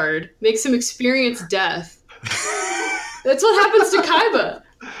a card. Makes him experience death. That's what happens to Kaiba.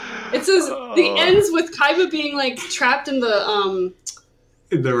 It says the ends with Kaiba being like trapped in the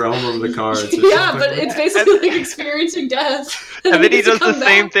In the realm of the cards. or yeah, something. but it's basically like experiencing death. And then he gets to does the come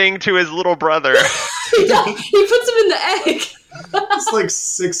same back. thing to his little brother. He puts him in the egg. It's like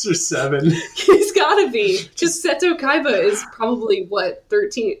 6 or 7. He's gotta be. Because Seto Kaiba is probably, what,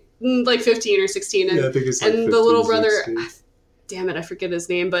 13, like 15 or 16. And, Yeah, I think it's like and the 15, little brother, 16. damn it, I forget his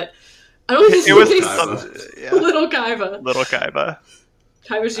name, but I don't think It was his Kaiba. some, yeah, Little Kaiba. little Kaiba.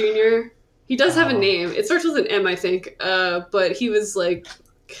 Kaiba Jr. He does have a Oh. name. It starts with an M, I think. But he was like,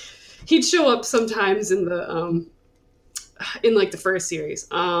 he'd show up sometimes in the, in like the first series.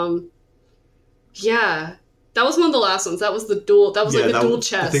 Yeah. That was one of the last ones. That was the dual, that was like the dual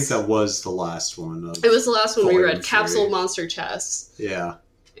chess. I think that was the last one. It was the last one we Volume read, Capsule 3. Monster Chess. Yeah.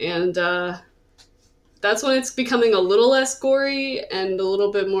 And that's when it's becoming a little less gory and a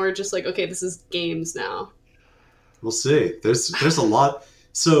little bit more just like, okay, this is games now. We'll see. There's a lot.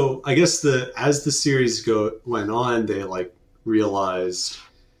 So I guess as the series went on, they like realized,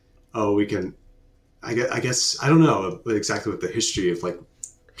 oh, we can. I guess I don't know exactly what the history of like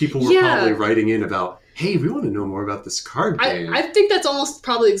people were Yeah. probably writing in about. Hey, we want to know more about this card game. I think that's almost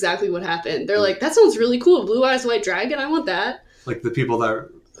probably exactly what happened. They're like, that sounds really cool. Blue Eyes White Dragon, I want that. Like the people that,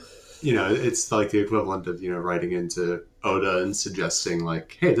 you know, it's like the equivalent of, you know, writing into Oda and suggesting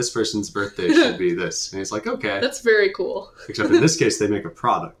like, hey, this person's birthday should be this. And he's like, okay. That's very cool. Except in this case, they make a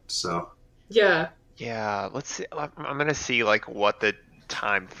product. So Yeah. Yeah, let's see. I'm gonna see like what the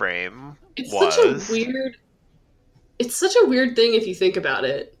time frame It's was. such a weird... It's such a weird thing if you think about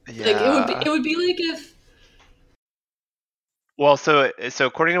it. Yeah. Like, it would be like if... Well, so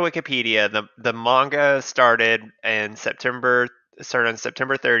according to Wikipedia, the manga started on September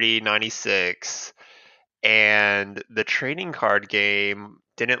 30, 96, and the trading card game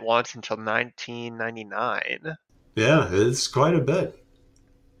didn't launch until 1999. yeah, it's quite a bit.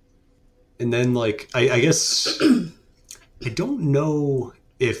 And then like I guess I don't know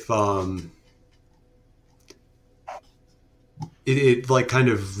if it like kind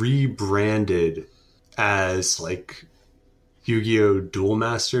of rebranded as like Yu-Gi-Oh! Duel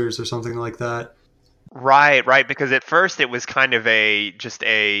Masters or something like that. Right, because at first it was kind of just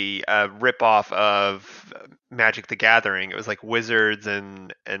a rip-off of Magic the Gathering. It was like Wizards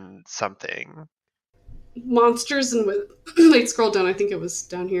and something. Monsters and... Wait, scroll down. I think it was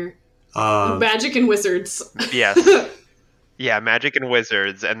down here. Magic and Wizards. Yes. Yeah, Magic and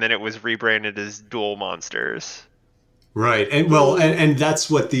Wizards, and then it was rebranded as Duel Monsters. Right, and well, and that's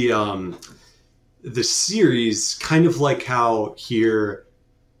what the series, kind of like how here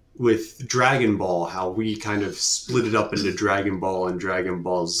with Dragon Ball, how we kind of split it up into Dragon Ball and Dragon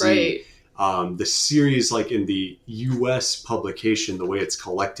Ball Z. Right. The series, like in the U.S. publication, the way it's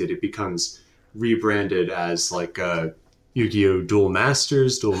collected, it becomes rebranded as like Yu-Gi-Oh! Duel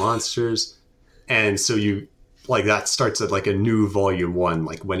Masters, Duel Monsters, and so you like that starts at like a new volume 1,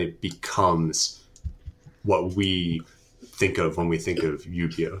 like when it becomes what we think of when we think of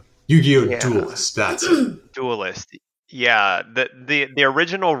Yu-Gi-Oh. Yu-Gi-Oh! Yeah. Duelist. That's it. Duelist. Yeah, the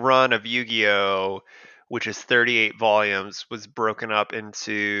original run of Yu-Gi-Oh, which is 38 volumes, was broken up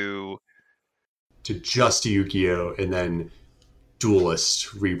into To just Yu-Gi-Oh, and then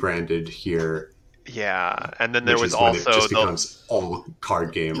Duelist rebranded here. yeah, and then there Which was is when also it just the becomes all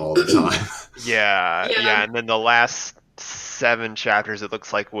card game all the time. yeah, and then the last 7 chapters it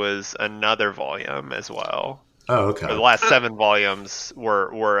looks like was another volume as well. Oh, okay. Or the last 7 volumes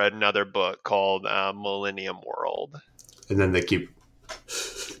were another book called Millennium World. And then they keep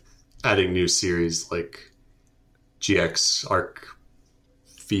adding new series like GX Arc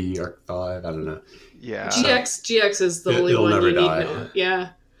V, Arc 5, I don't know. Yeah. GX is the only It'll one never you die. need to know. Yeah.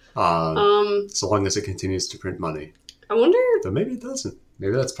 So long as it continues to print money. I wonder. But maybe it doesn't.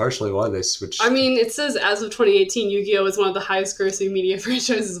 Maybe that's partially why they switched. I mean, it says as of 2018, Yu-Gi-Oh is one of the highest grossing media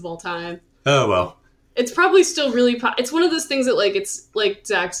franchises of all time. Oh, well. It's probably still really. It's one of those things that, like, it's like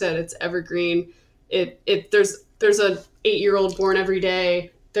Zach said, it's evergreen. There's a 8-year-old born every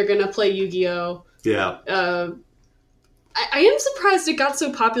day. They're gonna play Yu-Gi-Oh. Yeah. I am surprised it got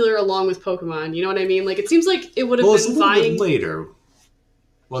so popular along with Pokemon. You know what I mean? Like, it seems like it would have Well, it's a been little vying. bit later,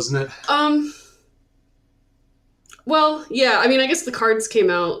 wasn't it? Well, yeah. I mean, I guess the cards came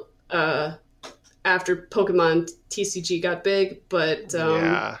out after Pokemon TCG got big, but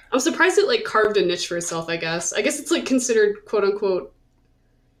Yeah. I'm surprised it like carved a niche for itself. I guess it's like considered quote unquote.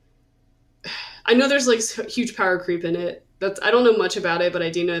 I know there's like huge power creep in it. I don't know much about it, but I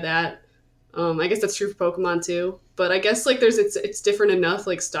do know that. I guess that's true for Pokemon too. But I guess like it's different enough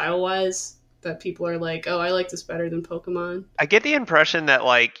like style wise that people are like, oh, I like this better than Pokemon. I get the impression that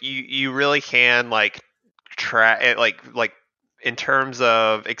like you really can like track it like in terms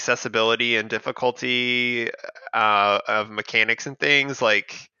of accessibility and difficulty of mechanics and things,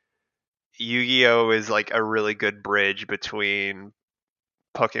 like Yu-Gi-Oh is like a really good bridge between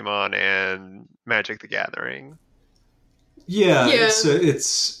Pokemon and Magic the Gathering. Yeah.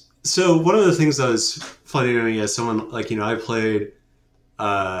 So one of the things that was funny to me as someone like, I played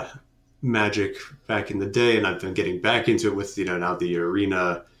Magic back in the day, and I've been getting back into it with, now the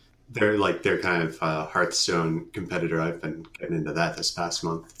Arena. They're kind of Hearthstone competitor. I've been getting into that this past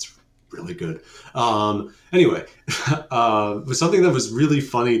month. It's really good. Anyway, was something that was really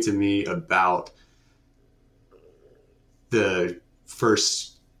funny to me about the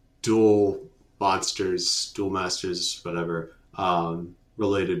first Duel Masters, whatever,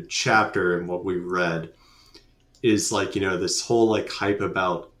 related chapter and what we read is like, this whole like hype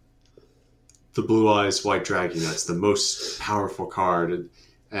about the Blue Eyes White Dragon. That's the most powerful card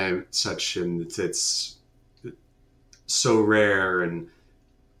and such, and it's so rare, and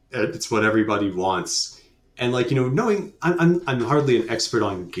it's what everybody wants. And like, knowing I'm hardly an expert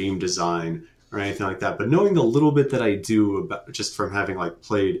on game design or anything like that, but knowing the little bit that I do about just from having like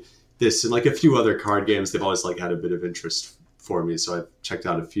played this and like a few other card games, they've always like had a bit of interest for me. So I've checked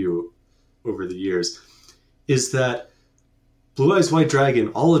out a few over the years. Is that Blue Eyes White Dragon?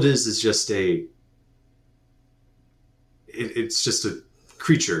 All it is just it's just a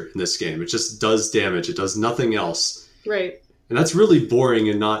creature in this game. It just does damage. It does nothing else. Right. And that's really boring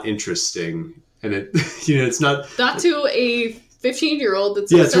and not interesting. And it, it's not to a 15-year-old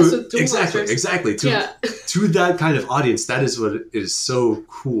that's obsessed with Duel Masters. Exactly. To that kind of audience, that is what is so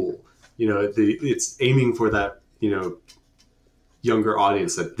cool. It's aiming for that, younger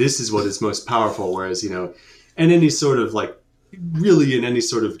audience, that this is what is most powerful. Whereas, in any sort of like, really in any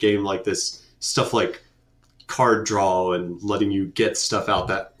sort of game like this, stuff like card draw and letting you get stuff out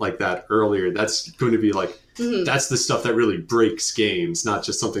that earlier, that's going to be like, that's the stuff that really breaks games, not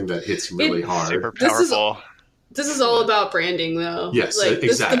just something that hits really hard. Super powerful. This is all about branding, though. Yes, like,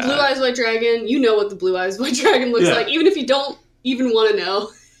 exactly. The Blue Eyes White Dragon, you know what the Blue Eyes White Dragon looks like, even if you don't even want to know.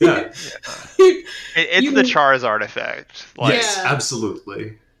 Yeah. It's the Charizard effect. Yes,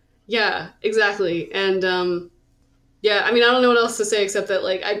 absolutely. Yeah, exactly. And, I mean, I don't know what else to say except that,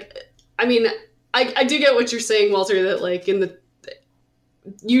 like, I do get what you're saying, Walter, that, like,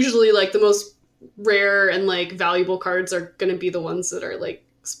 usually, like, the most rare and, like, valuable cards are going to be the ones that are, like,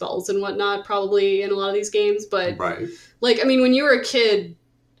 spells and whatnot, probably, in a lot of these games. But, like, I mean, when you were a kid,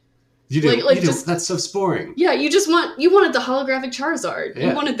 that stuff's boring. Yeah, you wanted the holographic Charizard. Yeah.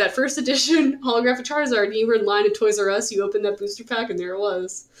 You wanted that first edition holographic Charizard, and you were in line at Toys R Us, you opened that booster pack, and there it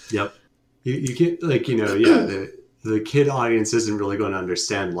was. Yep. You get, like, the kid audience isn't really going to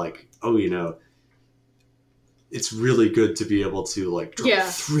understand, like, it's really good to be able to, like, draw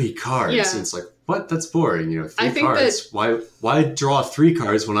 3 cards. Yeah. And it's like, what? That's boring. 3 I think cards. Why draw 3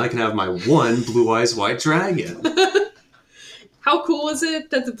 cards when I can have my one Blue Eyes White Dragon? How cool is it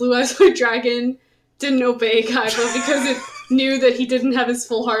that the Blue Eyes White Dragon didn't obey Kaiba because knew that he didn't have his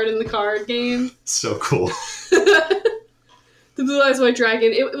full heart in the card game. So cool. The Blue Eyes White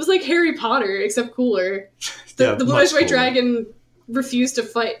Dragon. It was like Harry Potter, except cooler. The Blue Eyes White Dragon refused to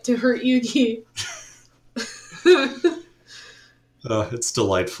fight to hurt Yugi. It's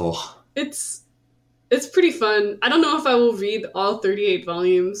delightful. It's pretty fun. I don't know if I will read all 38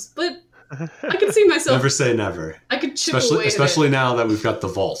 volumes, but I can see myself. Never say never. I could chip away. Especially now that we've got the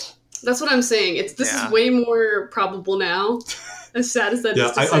vault. That's what I'm saying. This is way more probable now. As sad as that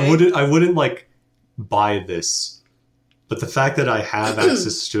is to say. I wouldn't like buy this. But the fact that I have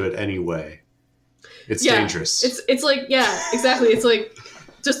access to it anyway, it's dangerous. It's like, yeah, exactly. It's like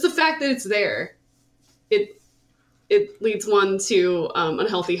just the fact that it's there, it leads one to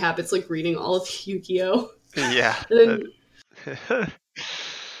unhealthy habits like reading all of Yu-Gi-Oh. Yeah.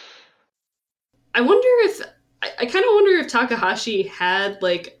 I wonder if I kind of wonder if Takahashi had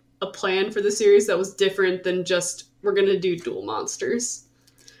like a plan for the series that was different than just we're gonna do dual monsters.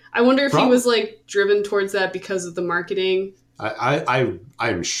 I wonder if he was like driven towards that because of the marketing.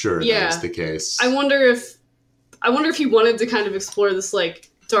 I'm sure that is the case. I wonder if he wanted to kind of explore this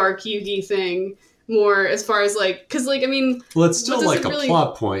like dark Yugi thing more as far as like, because like, I mean, well, it's still like a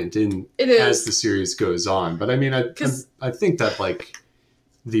plot point as the series goes on. But I mean, I think that like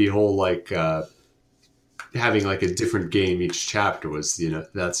the whole like having like a different game each chapter was,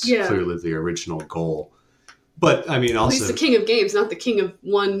 that's clearly the original goal. But I mean, also he's the king of games, not the king of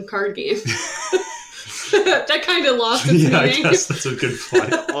one card game. That kind of lost its meaning. I guess that's a good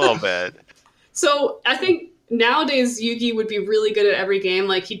point. A little bit. So I think nowadays Yugi would be really good at every game.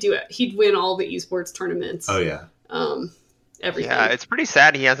 Like he'd win all the esports tournaments. Oh yeah. Everything. Yeah, it's pretty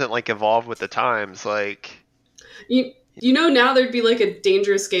sad he hasn't like evolved with the times. Like now there'd be like a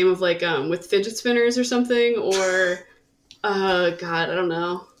dangerous game of like with fidget spinners or something, or God, I don't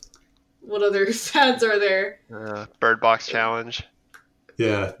know. What other fads are there? Bird Box Challenge.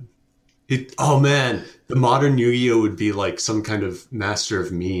 Yeah. Oh man, the modern Yu-Gi-Oh would be like some kind of master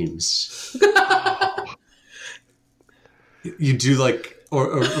of memes. You do like,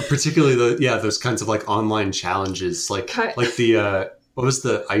 or particularly those kinds of like online challenges, like the what was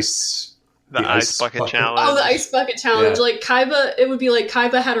the ice? The ice bucket challenge. Oh, the ice bucket challenge. Yeah. Like Kaiba, it would be like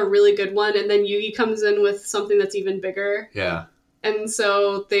Kaiba had a really good one, and then Yugi comes in with something that's even bigger. Yeah. And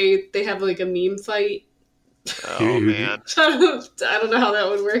so they have like a meme fight. Oh man, I don't know how that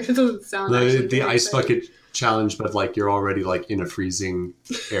would work. It doesn't sound the ice bucket challenge, but like you're already like in a freezing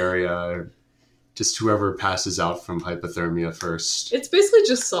area. Just whoever passes out from hypothermia first. It's basically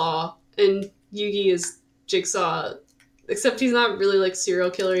just Saw, and Yugi is Jigsaw, except he's not really like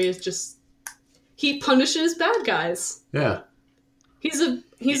serial killer. He punishes bad guys. Yeah, he's an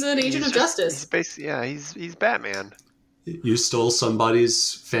agent of justice. He's Batman. You stole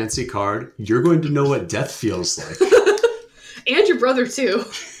somebody's fancy card. You're going to know what death feels like. And your brother, too.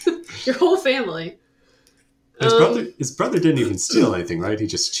 Your whole family. His brother didn't even steal anything, right? He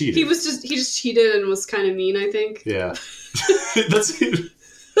just cheated. He just cheated and was kind of mean, I think. Yeah. He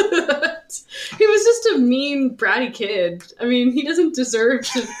was just a mean, bratty kid. I mean, he doesn't deserve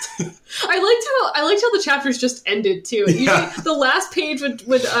to... I liked how the chapters just ended, too. Yeah. The last page would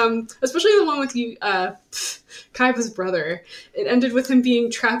especially the one with you, Kaiba's brother, it ended with him being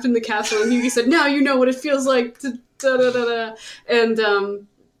trapped in the castle, and Yugi said, "Now you know what it feels like to da-da-da-da," and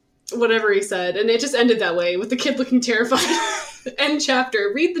whatever he said, and it just ended that way, with the kid looking terrified. End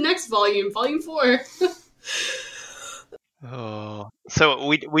chapter. Read the next volume, volume 4. Oh, so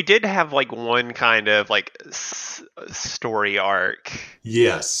we did have like one kind of like story arc.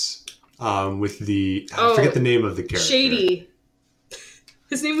 Yes, with I forget the name of the character. Shady.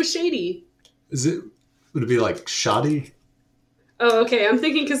 His name was Shady. Would it be like Shoddy? Oh, okay. I'm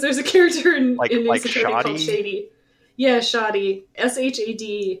thinking because there's a character in Ace Attorney called Shady. Yeah, Shoddy.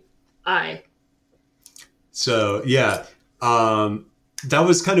 Shadi. So yeah, that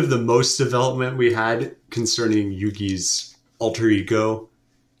was kind of the most development we had concerning Yugi's alter ego.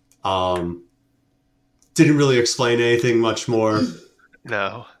 Didn't really explain anything much more.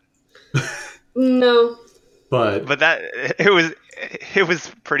 No. No. But that it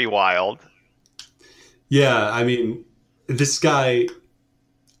was pretty wild. Yeah, I mean, this guy,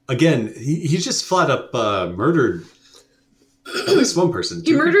 again, he just flat up murdered at least one person.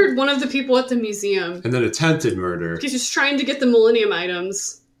 He murdered one of the people at the museum. And then attempted murder. He's just trying to get the Millennium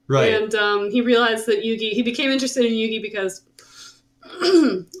items. Right. And he realized that he became interested in Yugi because,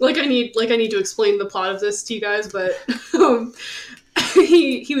 I need to explain the plot of this to you guys, but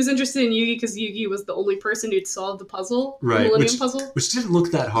he was interested in Yugi because Yugi was the only person who'd solved the puzzle, right? The Millennium puzzle. Which didn't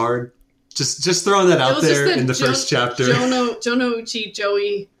look that hard. Just throwing that out there in the first chapter. Jonouchi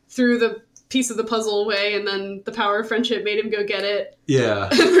Joey threw the piece of the puzzle away, and then the power of friendship made him go get it Yeah.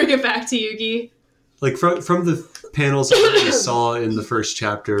 and bring it back to Yugi. Like from the panels that we saw in the first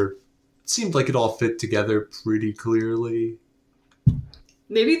chapter, it seemed like it all fit together pretty clearly.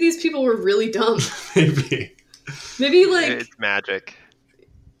 Maybe these people were really dumb. Maybe. Maybe like It's magic.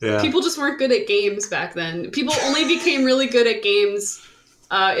 Yeah. people just weren't good at games back then. People only became really good at games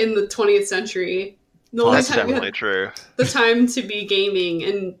in the 20th century. The only That's time we definitely had true. the time to be gaming.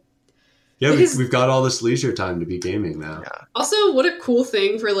 And Yeah, Because- we've got all this leisure time to be gaming now. also, what a cool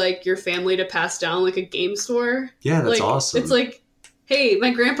thing for like your family to pass down, like a game store. Yeah, that's like, awesome. It's like, hey, my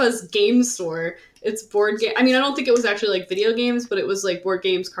grandpa's game store. It's board game. I mean, I don't think it was actually like video games, but it was like board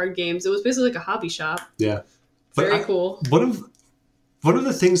games, card games. It was basically like a hobby shop. yeah. But Very cool. One of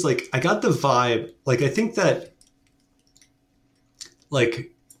the things, like, I got the vibe, like, I think that,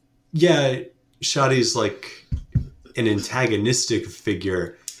 like, yeah, Shadi's like an antagonistic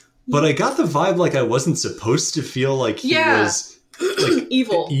figure, but I got the vibe like I wasn't supposed to feel like he Yeah. was like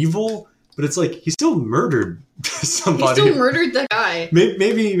Evil. but it's like he still murdered He somebody. still murdered that guy.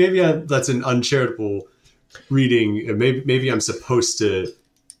 Maybe that's an uncharitable reading. Maybe I'm supposed to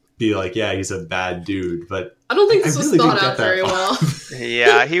be like, yeah, he's a bad dude, but I don't think I this was really thought didn't out get that very vibe. well.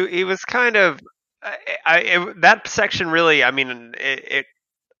 Yeah, he was kind of. That section really. I mean,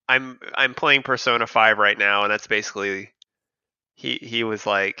 I'm playing Persona 5 right now, and that's basically he was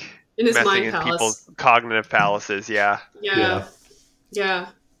like In his messing mind in palace. people's cognitive palaces. Yeah. Yeah.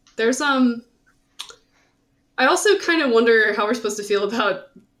 There's I also kind of wonder how we're supposed to feel about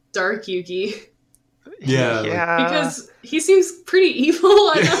Dark Yugi. Yeah, Because he seems pretty evil.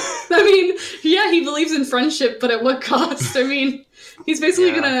 I mean, yeah, he believes in friendship, but at what cost? I mean, he's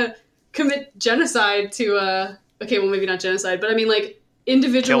basically gonna commit genocide to okay, well maybe not genocide, but I mean like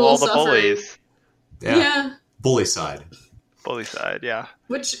individual kill all the suffering. bullies. Yeah. Bully side. Bully side. Yeah.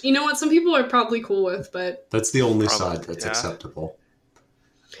 Which, you know what, some people are probably cool with, but That's the only Probably, side that's yeah. acceptable.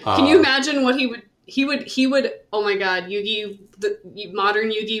 can you imagine what he would oh my god, Yugi, the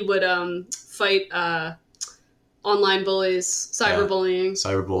modern Yugi would fight online bullies, cyberbullying.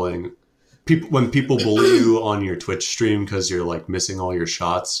 Cyberbullying. When people bully you on your Twitch stream because you're like missing all your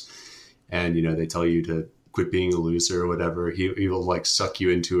shots, and you know they tell you to quit being a loser or whatever, he will like suck you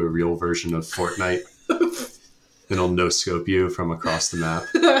into a real version of Fortnite. Then he'll no scope you from across the map.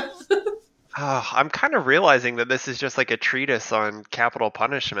 Oh, I'm kind of realizing that this is just like a treatise on capital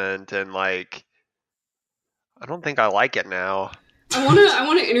punishment, and like, I don't think I like it now. I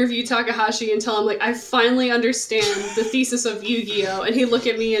want to interview Takahashi and tell him like I finally understand the thesis of Yu-Gi-Oh, and he'd look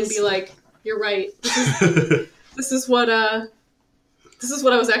at me and be like, "You're right. This is what I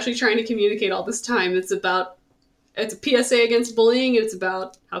was actually trying to communicate all this time. It's a PSA against bullying. And it's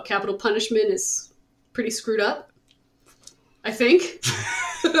about how capital punishment is pretty screwed up. I think."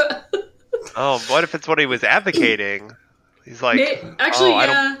 Oh, what if it's what he was advocating? He's like, actually, oh,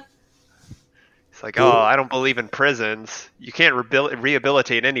 yeah. It's like, oh, I don't believe in prisons. You can't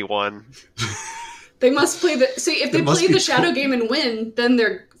rehabilitate anyone. They must play if they play the shadow game and win, then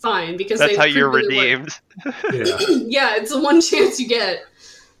they're fine because That's they've how you're proven it redeemed. Yeah. Yeah, it's the one chance you get.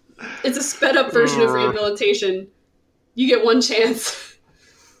 It's a sped up version of rehabilitation. You get one chance.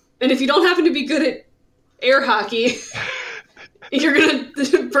 And if you don't happen to be good at air hockey, you're going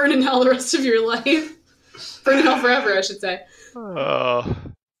to burn in hell the rest of your life. Burn in hell forever, I should say. Oh,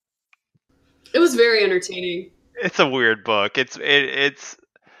 It was very entertaining. it's a weird book. It's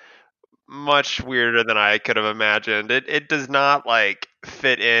much weirder than I could have imagined. It does not like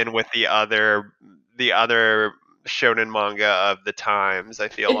fit in with the other shonen manga of the times. I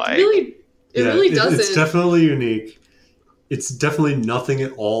feel like It really doesn't. It's definitely unique. It's definitely nothing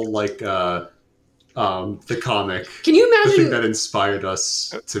at all like the comic. Can you The thing imagine? that inspired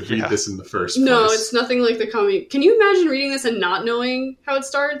us to read Yeah. this in the first No, place. it's nothing like the comic. Can you imagine reading this and not knowing how it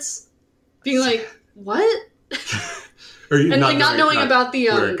starts? Being like, what? Or you And like not knowing about the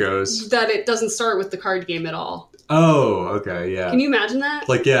where it goes. that it doesn't start with the card game at all. Oh, okay, yeah. Can you imagine that?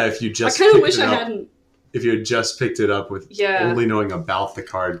 Like, yeah, if you I just kind of picked wish it I up- hadn't. If you had just picked it up with Yeah. only knowing about the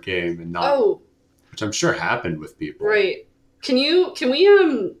card game and not, Oh, which I'm sure happened with people. right. Can we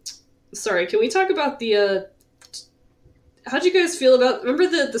talk about the how'd you guys feel about, remember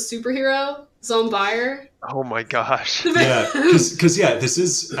the superhero Zombire? oh my gosh. Yeah, because this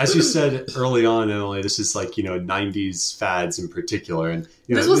is, as you said early on, Emily, this is like, 90s fads in particular, and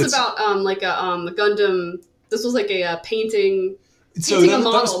This was about like a Gundam. This was like a painting. so painting a that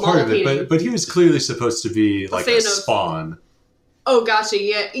was model- part of model it, painting. but he was clearly supposed to be like fan a of- Spawn. Oh, gotcha.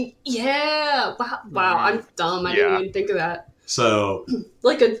 Yeah. Wow. I'm dumb. I didn't Yeah. even think of that. So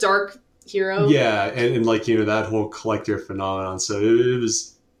Like a dark hero. yeah, and like that whole collector phenomenon. So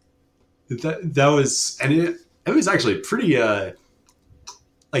it that was, and it was actually pretty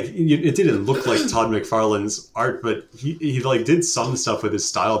it didn't look like Todd McFarlane's art, but he like did some stuff with his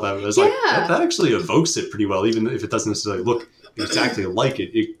style that was like that actually evokes it pretty well, even if it doesn't necessarily look exactly like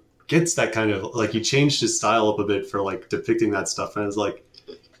it. It gets that kind of like, he changed his style up a bit for like depicting that stuff, and it's like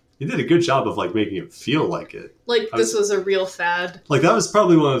he did a good job of like making it feel like it. Like this was a real fad. Like that was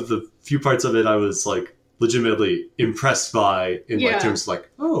probably one of the few parts of it I was like legitimately impressed by in like terms of like,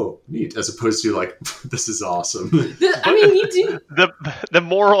 oh, neat, as opposed to like, this is awesome. You do. The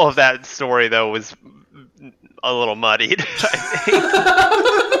moral of that story though was a little muddied.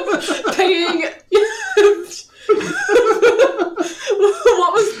 Paying.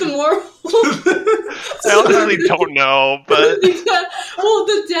 What was the moral? I honestly don't know, but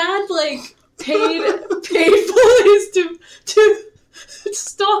the dad like paid police to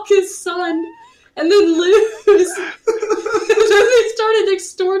stalk his son. And then lose. And then they started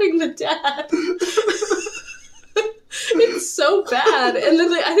extorting the dad. It's so bad. And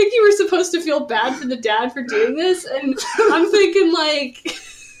then I think you were supposed to feel bad for the dad for doing this. And I'm thinking like,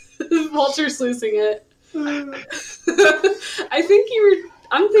 Walter's losing it. I'm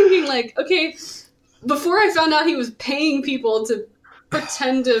thinking like, okay, before I found out he was paying people to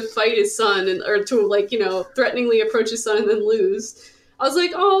pretend to fight his son or to like, threateningly approach his son and then lose, I was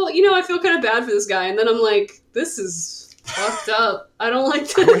like, oh, I feel kind of bad for this guy. And then I'm like, this is fucked up. I don't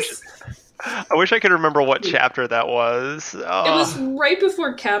like this. I wish I could remember what chapter that was. Oh. It was right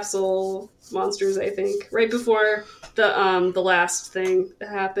before Capsule Monsters, I think. Right before the last thing that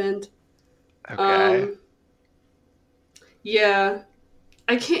happened. Okay.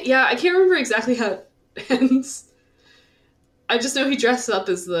 I can't remember exactly how it ends. I just know he dressed up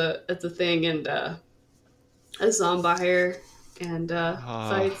as the thing and as Zombie and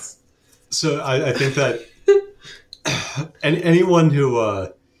fights. So I think that anyone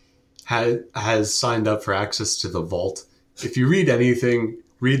who has signed up for access to the vault, if you read anything,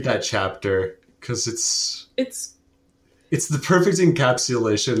 read that chapter, because it's the perfect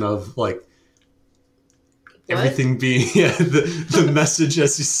encapsulation of like everything being the message,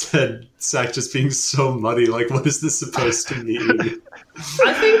 as you said, Zach, just being so muddy. Like, what is this supposed to mean?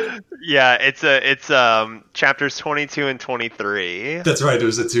 I think. Yeah, it's chapters 22 and 23. That's right. It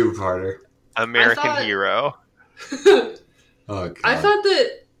was a two-parter. American Hero. Oh, God. I thought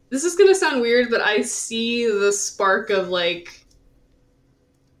that this is gonna sound weird, but I see the spark of like.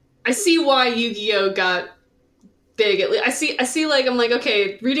 I see why Yu-Gi-Oh got big. I see. Like, I'm like,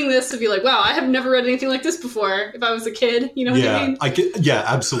 okay, reading this to be like, wow, I have never read anything like this before. If I was a kid, you know what I mean? Yeah,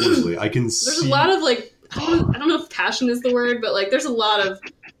 absolutely. I can. There's a lot of like. I don't know if passion is the word, but like there's a lot of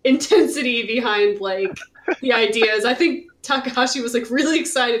intensity behind like the ideas. I think Takahashi was like really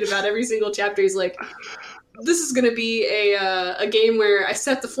excited about every single chapter. He's like, this is going to be a game where I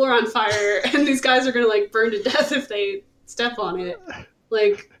set the floor on fire and these guys are going to like burn to death if they step on it.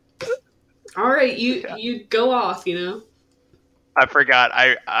 Like, all right, you go off, I forgot.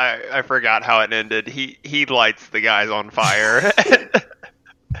 I forgot how it ended. He lights the guys on fire.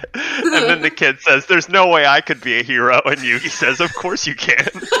 And then the kid says, there's no way I could be a hero. And Yugi says, of course you can.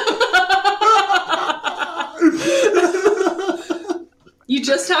 You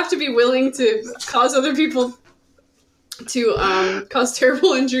just have to be willing to cause other people to cause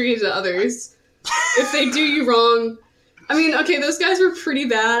terrible injury to others. If they do you wrong. I mean, okay, those guys were pretty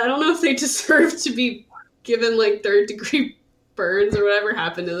bad. I don't know if they deserve to be given like 3rd-degree burns or whatever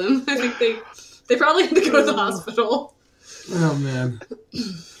happened to them. I think they probably had to go to the hospital. Oh, man.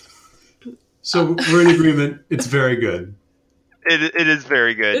 So we're in agreement. It's very good. It is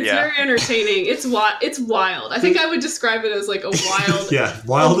very good. It's very entertaining. It's wild. I think I would describe it as like a wild. Yeah,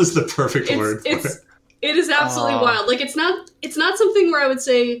 wild is the perfect word for it. It is absolutely wild. Like it's not something where I would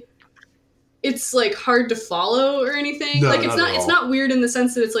say it's like hard to follow or anything. No, like it's not it's not weird in the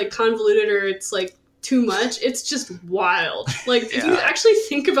sense that it's like convoluted or it's like too much. It's just wild. Like if you actually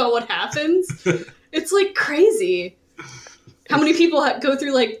think about what happens, it's like crazy. How many people go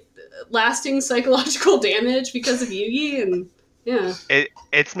through like lasting psychological damage because of Yugi and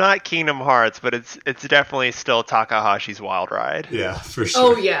it's not Kingdom Hearts, but it's definitely still Takahashi's Wild Ride. Yeah, for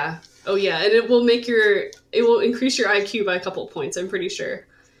sure. Oh yeah, and it will increase your IQ by a couple points, I'm pretty sure.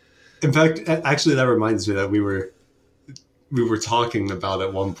 In fact, actually that reminds me that we were talking about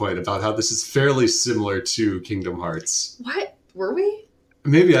at one point about how this is fairly similar to Kingdom Hearts. What? Were we?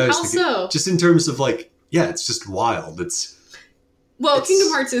 Maybe I was How thinking, so? just in terms of like, it's just wild.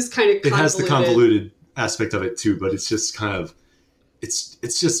 Kingdom Hearts is kind of convoluted. It has the convoluted aspect of it too, but it's just kind of it's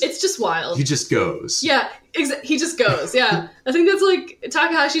just wild. He just goes. Yeah, he just goes. Yeah, I think that's like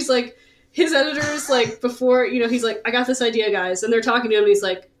Takahashi's like his editors like before he's like, I got this idea, guys, and they're talking to him. And he's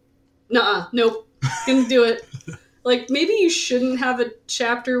like, Nuh-uh, nope, gonna do it. Like, maybe you shouldn't have a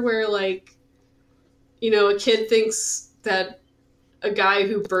chapter where, like, you know, a kid thinks that a guy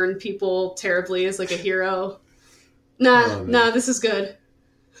who burned people terribly is, like, a hero. Nah, this is good.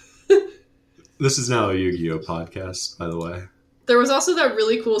 This is now a Yu-Gi-Oh podcast, by the way. There was also that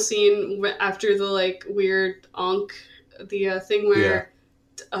really cool scene after the, like, weird Ankh, the thing where,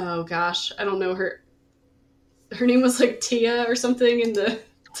 oh gosh, I don't know, her name was, like, Tia or something in the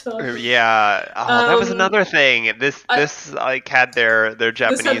tub. Yeah, that was another thing. This like had their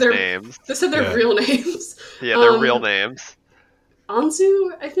Japanese names. This had their real names. Yeah, their real names.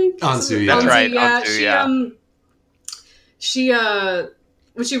 Anzu, I think. Anzu, yeah. That's right. Yeah, Anzu, she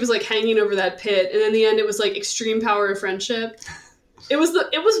when she was like hanging over that pit, and in the end, it was like extreme power of friendship. It was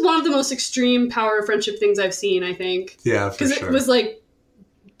one of the most extreme power of friendship things I've seen. I think. Yeah, for sure. Because it was like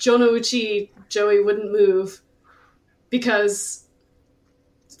Jonouchi Joey wouldn't move because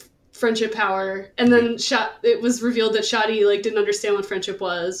friendship power, and then it was revealed that Shadi like didn't understand what friendship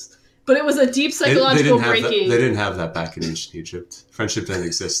was. But it was a deep psychological breaking. They didn't have that back in ancient Egypt. Friendship didn't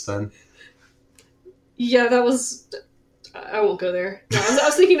exist then. Yeah, that was. I won't go there. No, I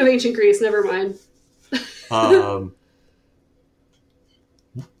was thinking of ancient Greece. Never mind.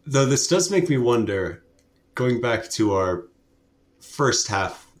 Though this does make me wonder, going back to our first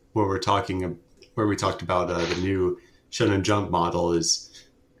half where we talked about the new Shonen Jump model,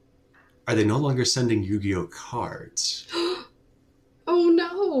 are they no longer sending Yu-Gi-Oh cards? Oh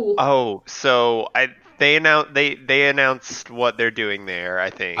no! Oh, so they announced what they're doing there. I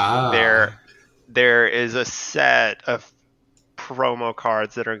think there is a set of promo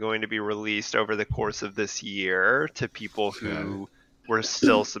cards that are going to be released over the course of this year to people who were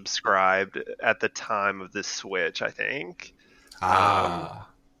still subscribed at the time of this switch, I think.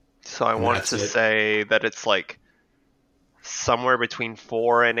 So I wanted to say that it's like somewhere between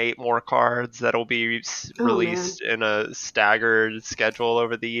 4 and 8 more cards that'll be released in a staggered schedule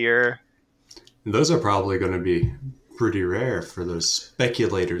over the year. And those are probably going to be pretty rare for those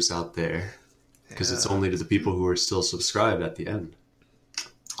speculators out there, because it's only to the people who are still subscribed at the end.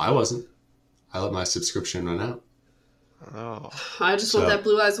 I wasn't. I let my subscription run out. Oh, I just want that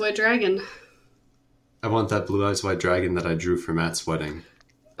Blue Eyes White Dragon. I want that Blue Eyes White Dragon that I drew for Matt's wedding.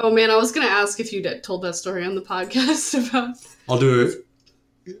 Oh man, I was going to ask if you told that story on the podcast about... I'll do it.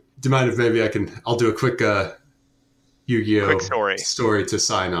 Do you mind if maybe I'll do a quick Yu-Gi-Oh! Story to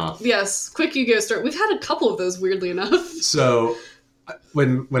sign off. Yes, quick Yu-Gi-Oh! Story. We've had a couple of those, weirdly enough. So,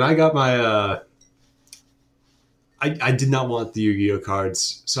 when I got my... I did not want the Yu-Gi-Oh!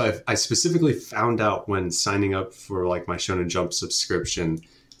 Cards, so I specifically found out when signing up for like my Shonen Jump subscription,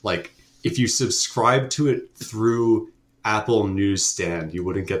 like if you subscribe to it through Apple Newsstand, you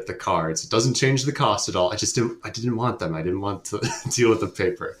wouldn't get the cards. It doesn't change the cost at all. I didn't want them. I didn't want to deal with the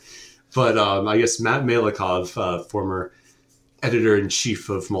paper. But I guess Matt Malikov, former editor-in-chief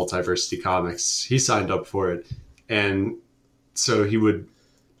of Multiversity Comics, he signed up for it. And so he would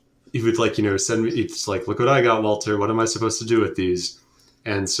like, you know, send me, it's like, look what I got, Walter. What am I supposed to do with these?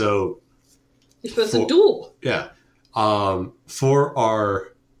 And so you're supposed to duel. Yeah. When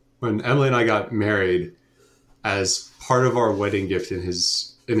Emily and I got married, as part of our wedding gift in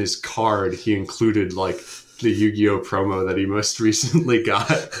his card, he included like the Yu-Gi-Oh! Promo that he most recently got.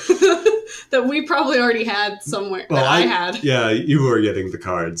 That we probably already had somewhere. Well, I had. Yeah, you were getting the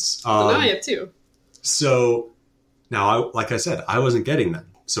cards. Now I have two. So now, like I said, I wasn't getting them.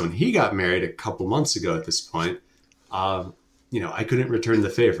 So when he got married a couple months ago at this point, I couldn't return the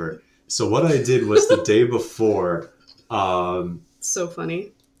favor. So what I did was the day before... so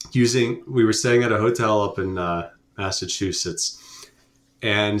funny. We were staying at a hotel up in Massachusetts.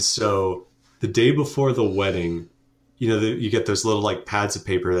 And so the day before the wedding, you know, you get those little like pads of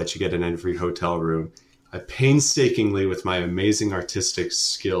paper that you get in every hotel room. I painstakingly, with my amazing artistic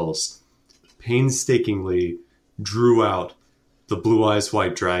skills, drew out the Blue Eyes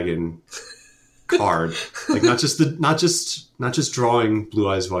White Dragon card. Like not just drawing Blue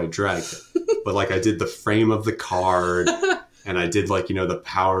Eyes White Dragon, but like I did the frame of the card. And I did like, you know, the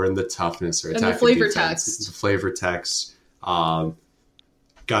power and the toughness or attack and the flavor defense. text. The flavor text. Got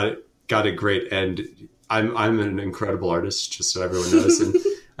it great. And I'm an incredible artist, just so everyone knows. And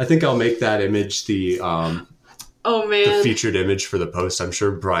I think I'll make that image the featured image for the post. I'm sure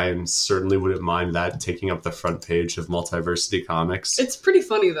Brian certainly wouldn't mind that taking up the front page of Multiversity Comics. It's pretty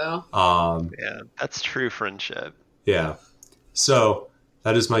funny though. Yeah, that's true friendship. Yeah. So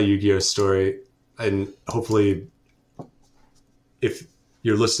that is my Yu-Gi-Oh! Story. And hopefully, if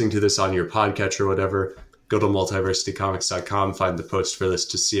you're listening to this on your podcatcher or whatever, go to multiversitycomics.com, find the post for this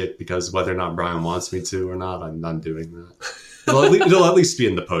to see it, because whether or not Brian wants me to or not, I'm not doing that. It'll at least be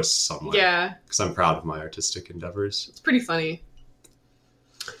in the post somewhere. Yeah, Because I'm proud of my artistic endeavors. it's pretty funny.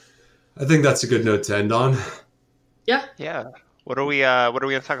 I think that's a good note to end on. Yeah. What are we going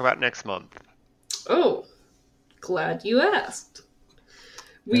to talk about next month? Oh, glad you asked.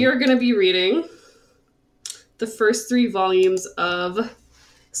 We are going to be reading the first 3 volumes of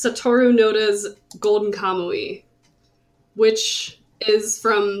Satoru Noda's Golden Kamuy, which is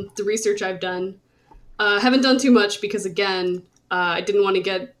from the research I've done. Haven't done too much because, again, I didn't want to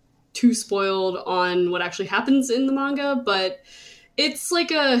get too spoiled on what actually happens in the manga, but it's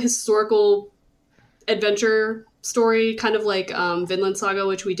like a historical adventure story, kind of like Vinland Saga,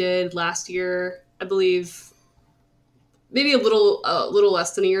 which we did last year, I believe, maybe a little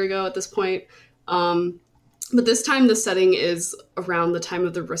less than a year ago at this point. But this time the setting is around the time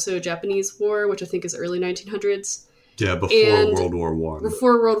of the Russo-Japanese War, which I think is early 1900s. Yeah, before World War One.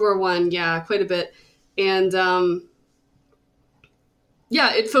 Before World War One, yeah, quite a bit. And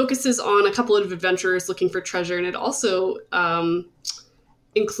it focuses on a couple of adventurers looking for treasure, and it also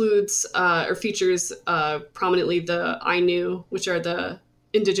includes or features prominently the Ainu, which are the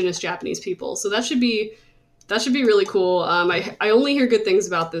indigenous Japanese people. So that should be really cool. I only hear good things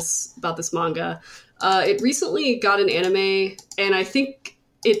about this manga. It recently got an anime, and I think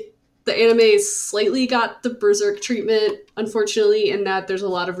the anime slightly got the Berserk treatment, unfortunately, in that there's a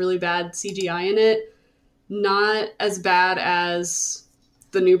lot of really bad CGI in it. Not as bad as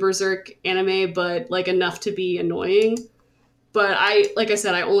the new Berserk anime, but like enough to be annoying. But like I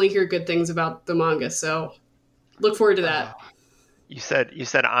said, I only hear good things about the manga, so look forward to that. You said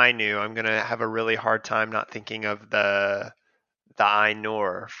Ainu. I'm going to have a really hard time not thinking of the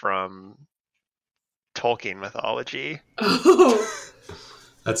Ainur from Tolkien mythology. Oh,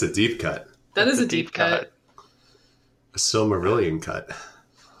 That's a deep cut. that is a deep cut. A Silmarillion cut.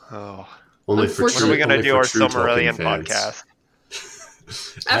 Oh. Only for When are we going to do our true Silmarillion Tolkien fans. podcast?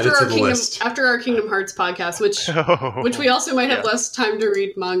 Add it to the list. After our Kingdom Hearts podcast, which we also might have less time to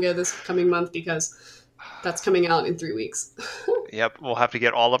read manga this coming month because that's coming out in 3 weeks. Yep, we'll have to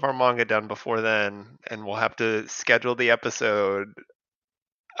get all of our manga done before then, and we'll have to schedule the episode.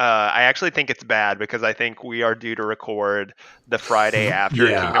 I actually think it's bad because I think we are due to record the Friday after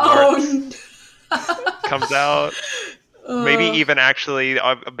Kingdom Hearts comes out. Maybe even actually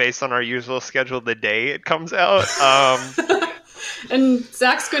based on our usual schedule, the day it comes out. And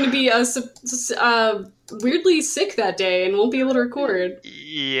Zach's going to be weirdly sick that day and won't be able to record.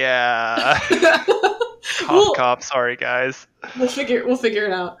 Yeah. Cough. Sorry, guys. We'll figure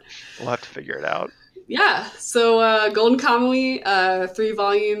it out. We'll have to figure it out. Yeah. So Golden Kamuy, 3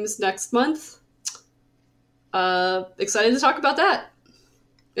 volumes next month. Excited to talk about that.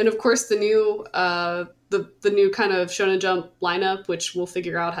 And of course, the new the new kind of Shonen Jump lineup, which we'll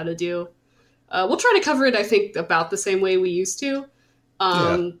figure out how to do. We'll try to cover it, I think, about the same way we used to.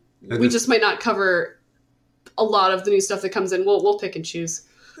 We just might not cover a lot of the new stuff that comes in. We'll pick and choose.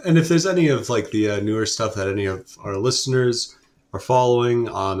 And if there's any of like the newer stuff that any of our listeners are following,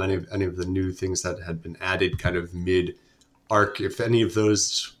 any of the new things that had been added kind of mid arc, if any of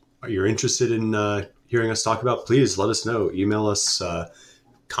those you're interested in hearing us talk about, please let us know. Email us,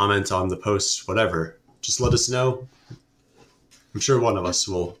 comment on the post, whatever. Just let us know. I'm sure one of us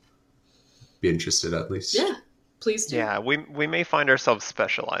will be interested at least. Yeah, please do. Yeah, we may find ourselves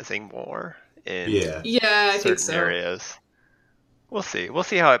specializing more in I think so. areas. We'll see. We'll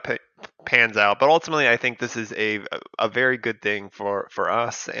see how it pans out. But ultimately, I think this is a very good thing for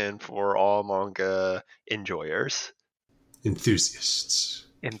us and for all manga enjoyers. Enthusiasts.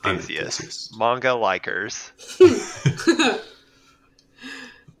 Manga likers.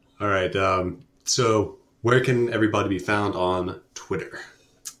 All right. So where can everybody be found on Twitter?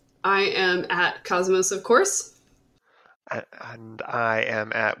 I am at Cosmos, of course. And I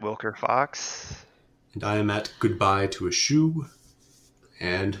am at Wilker Fox. And I am at Goodbye to a Shoe.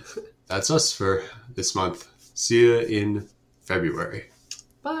 And that's us for this month. See you in February.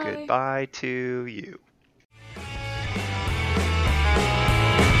 Bye. Goodbye to you.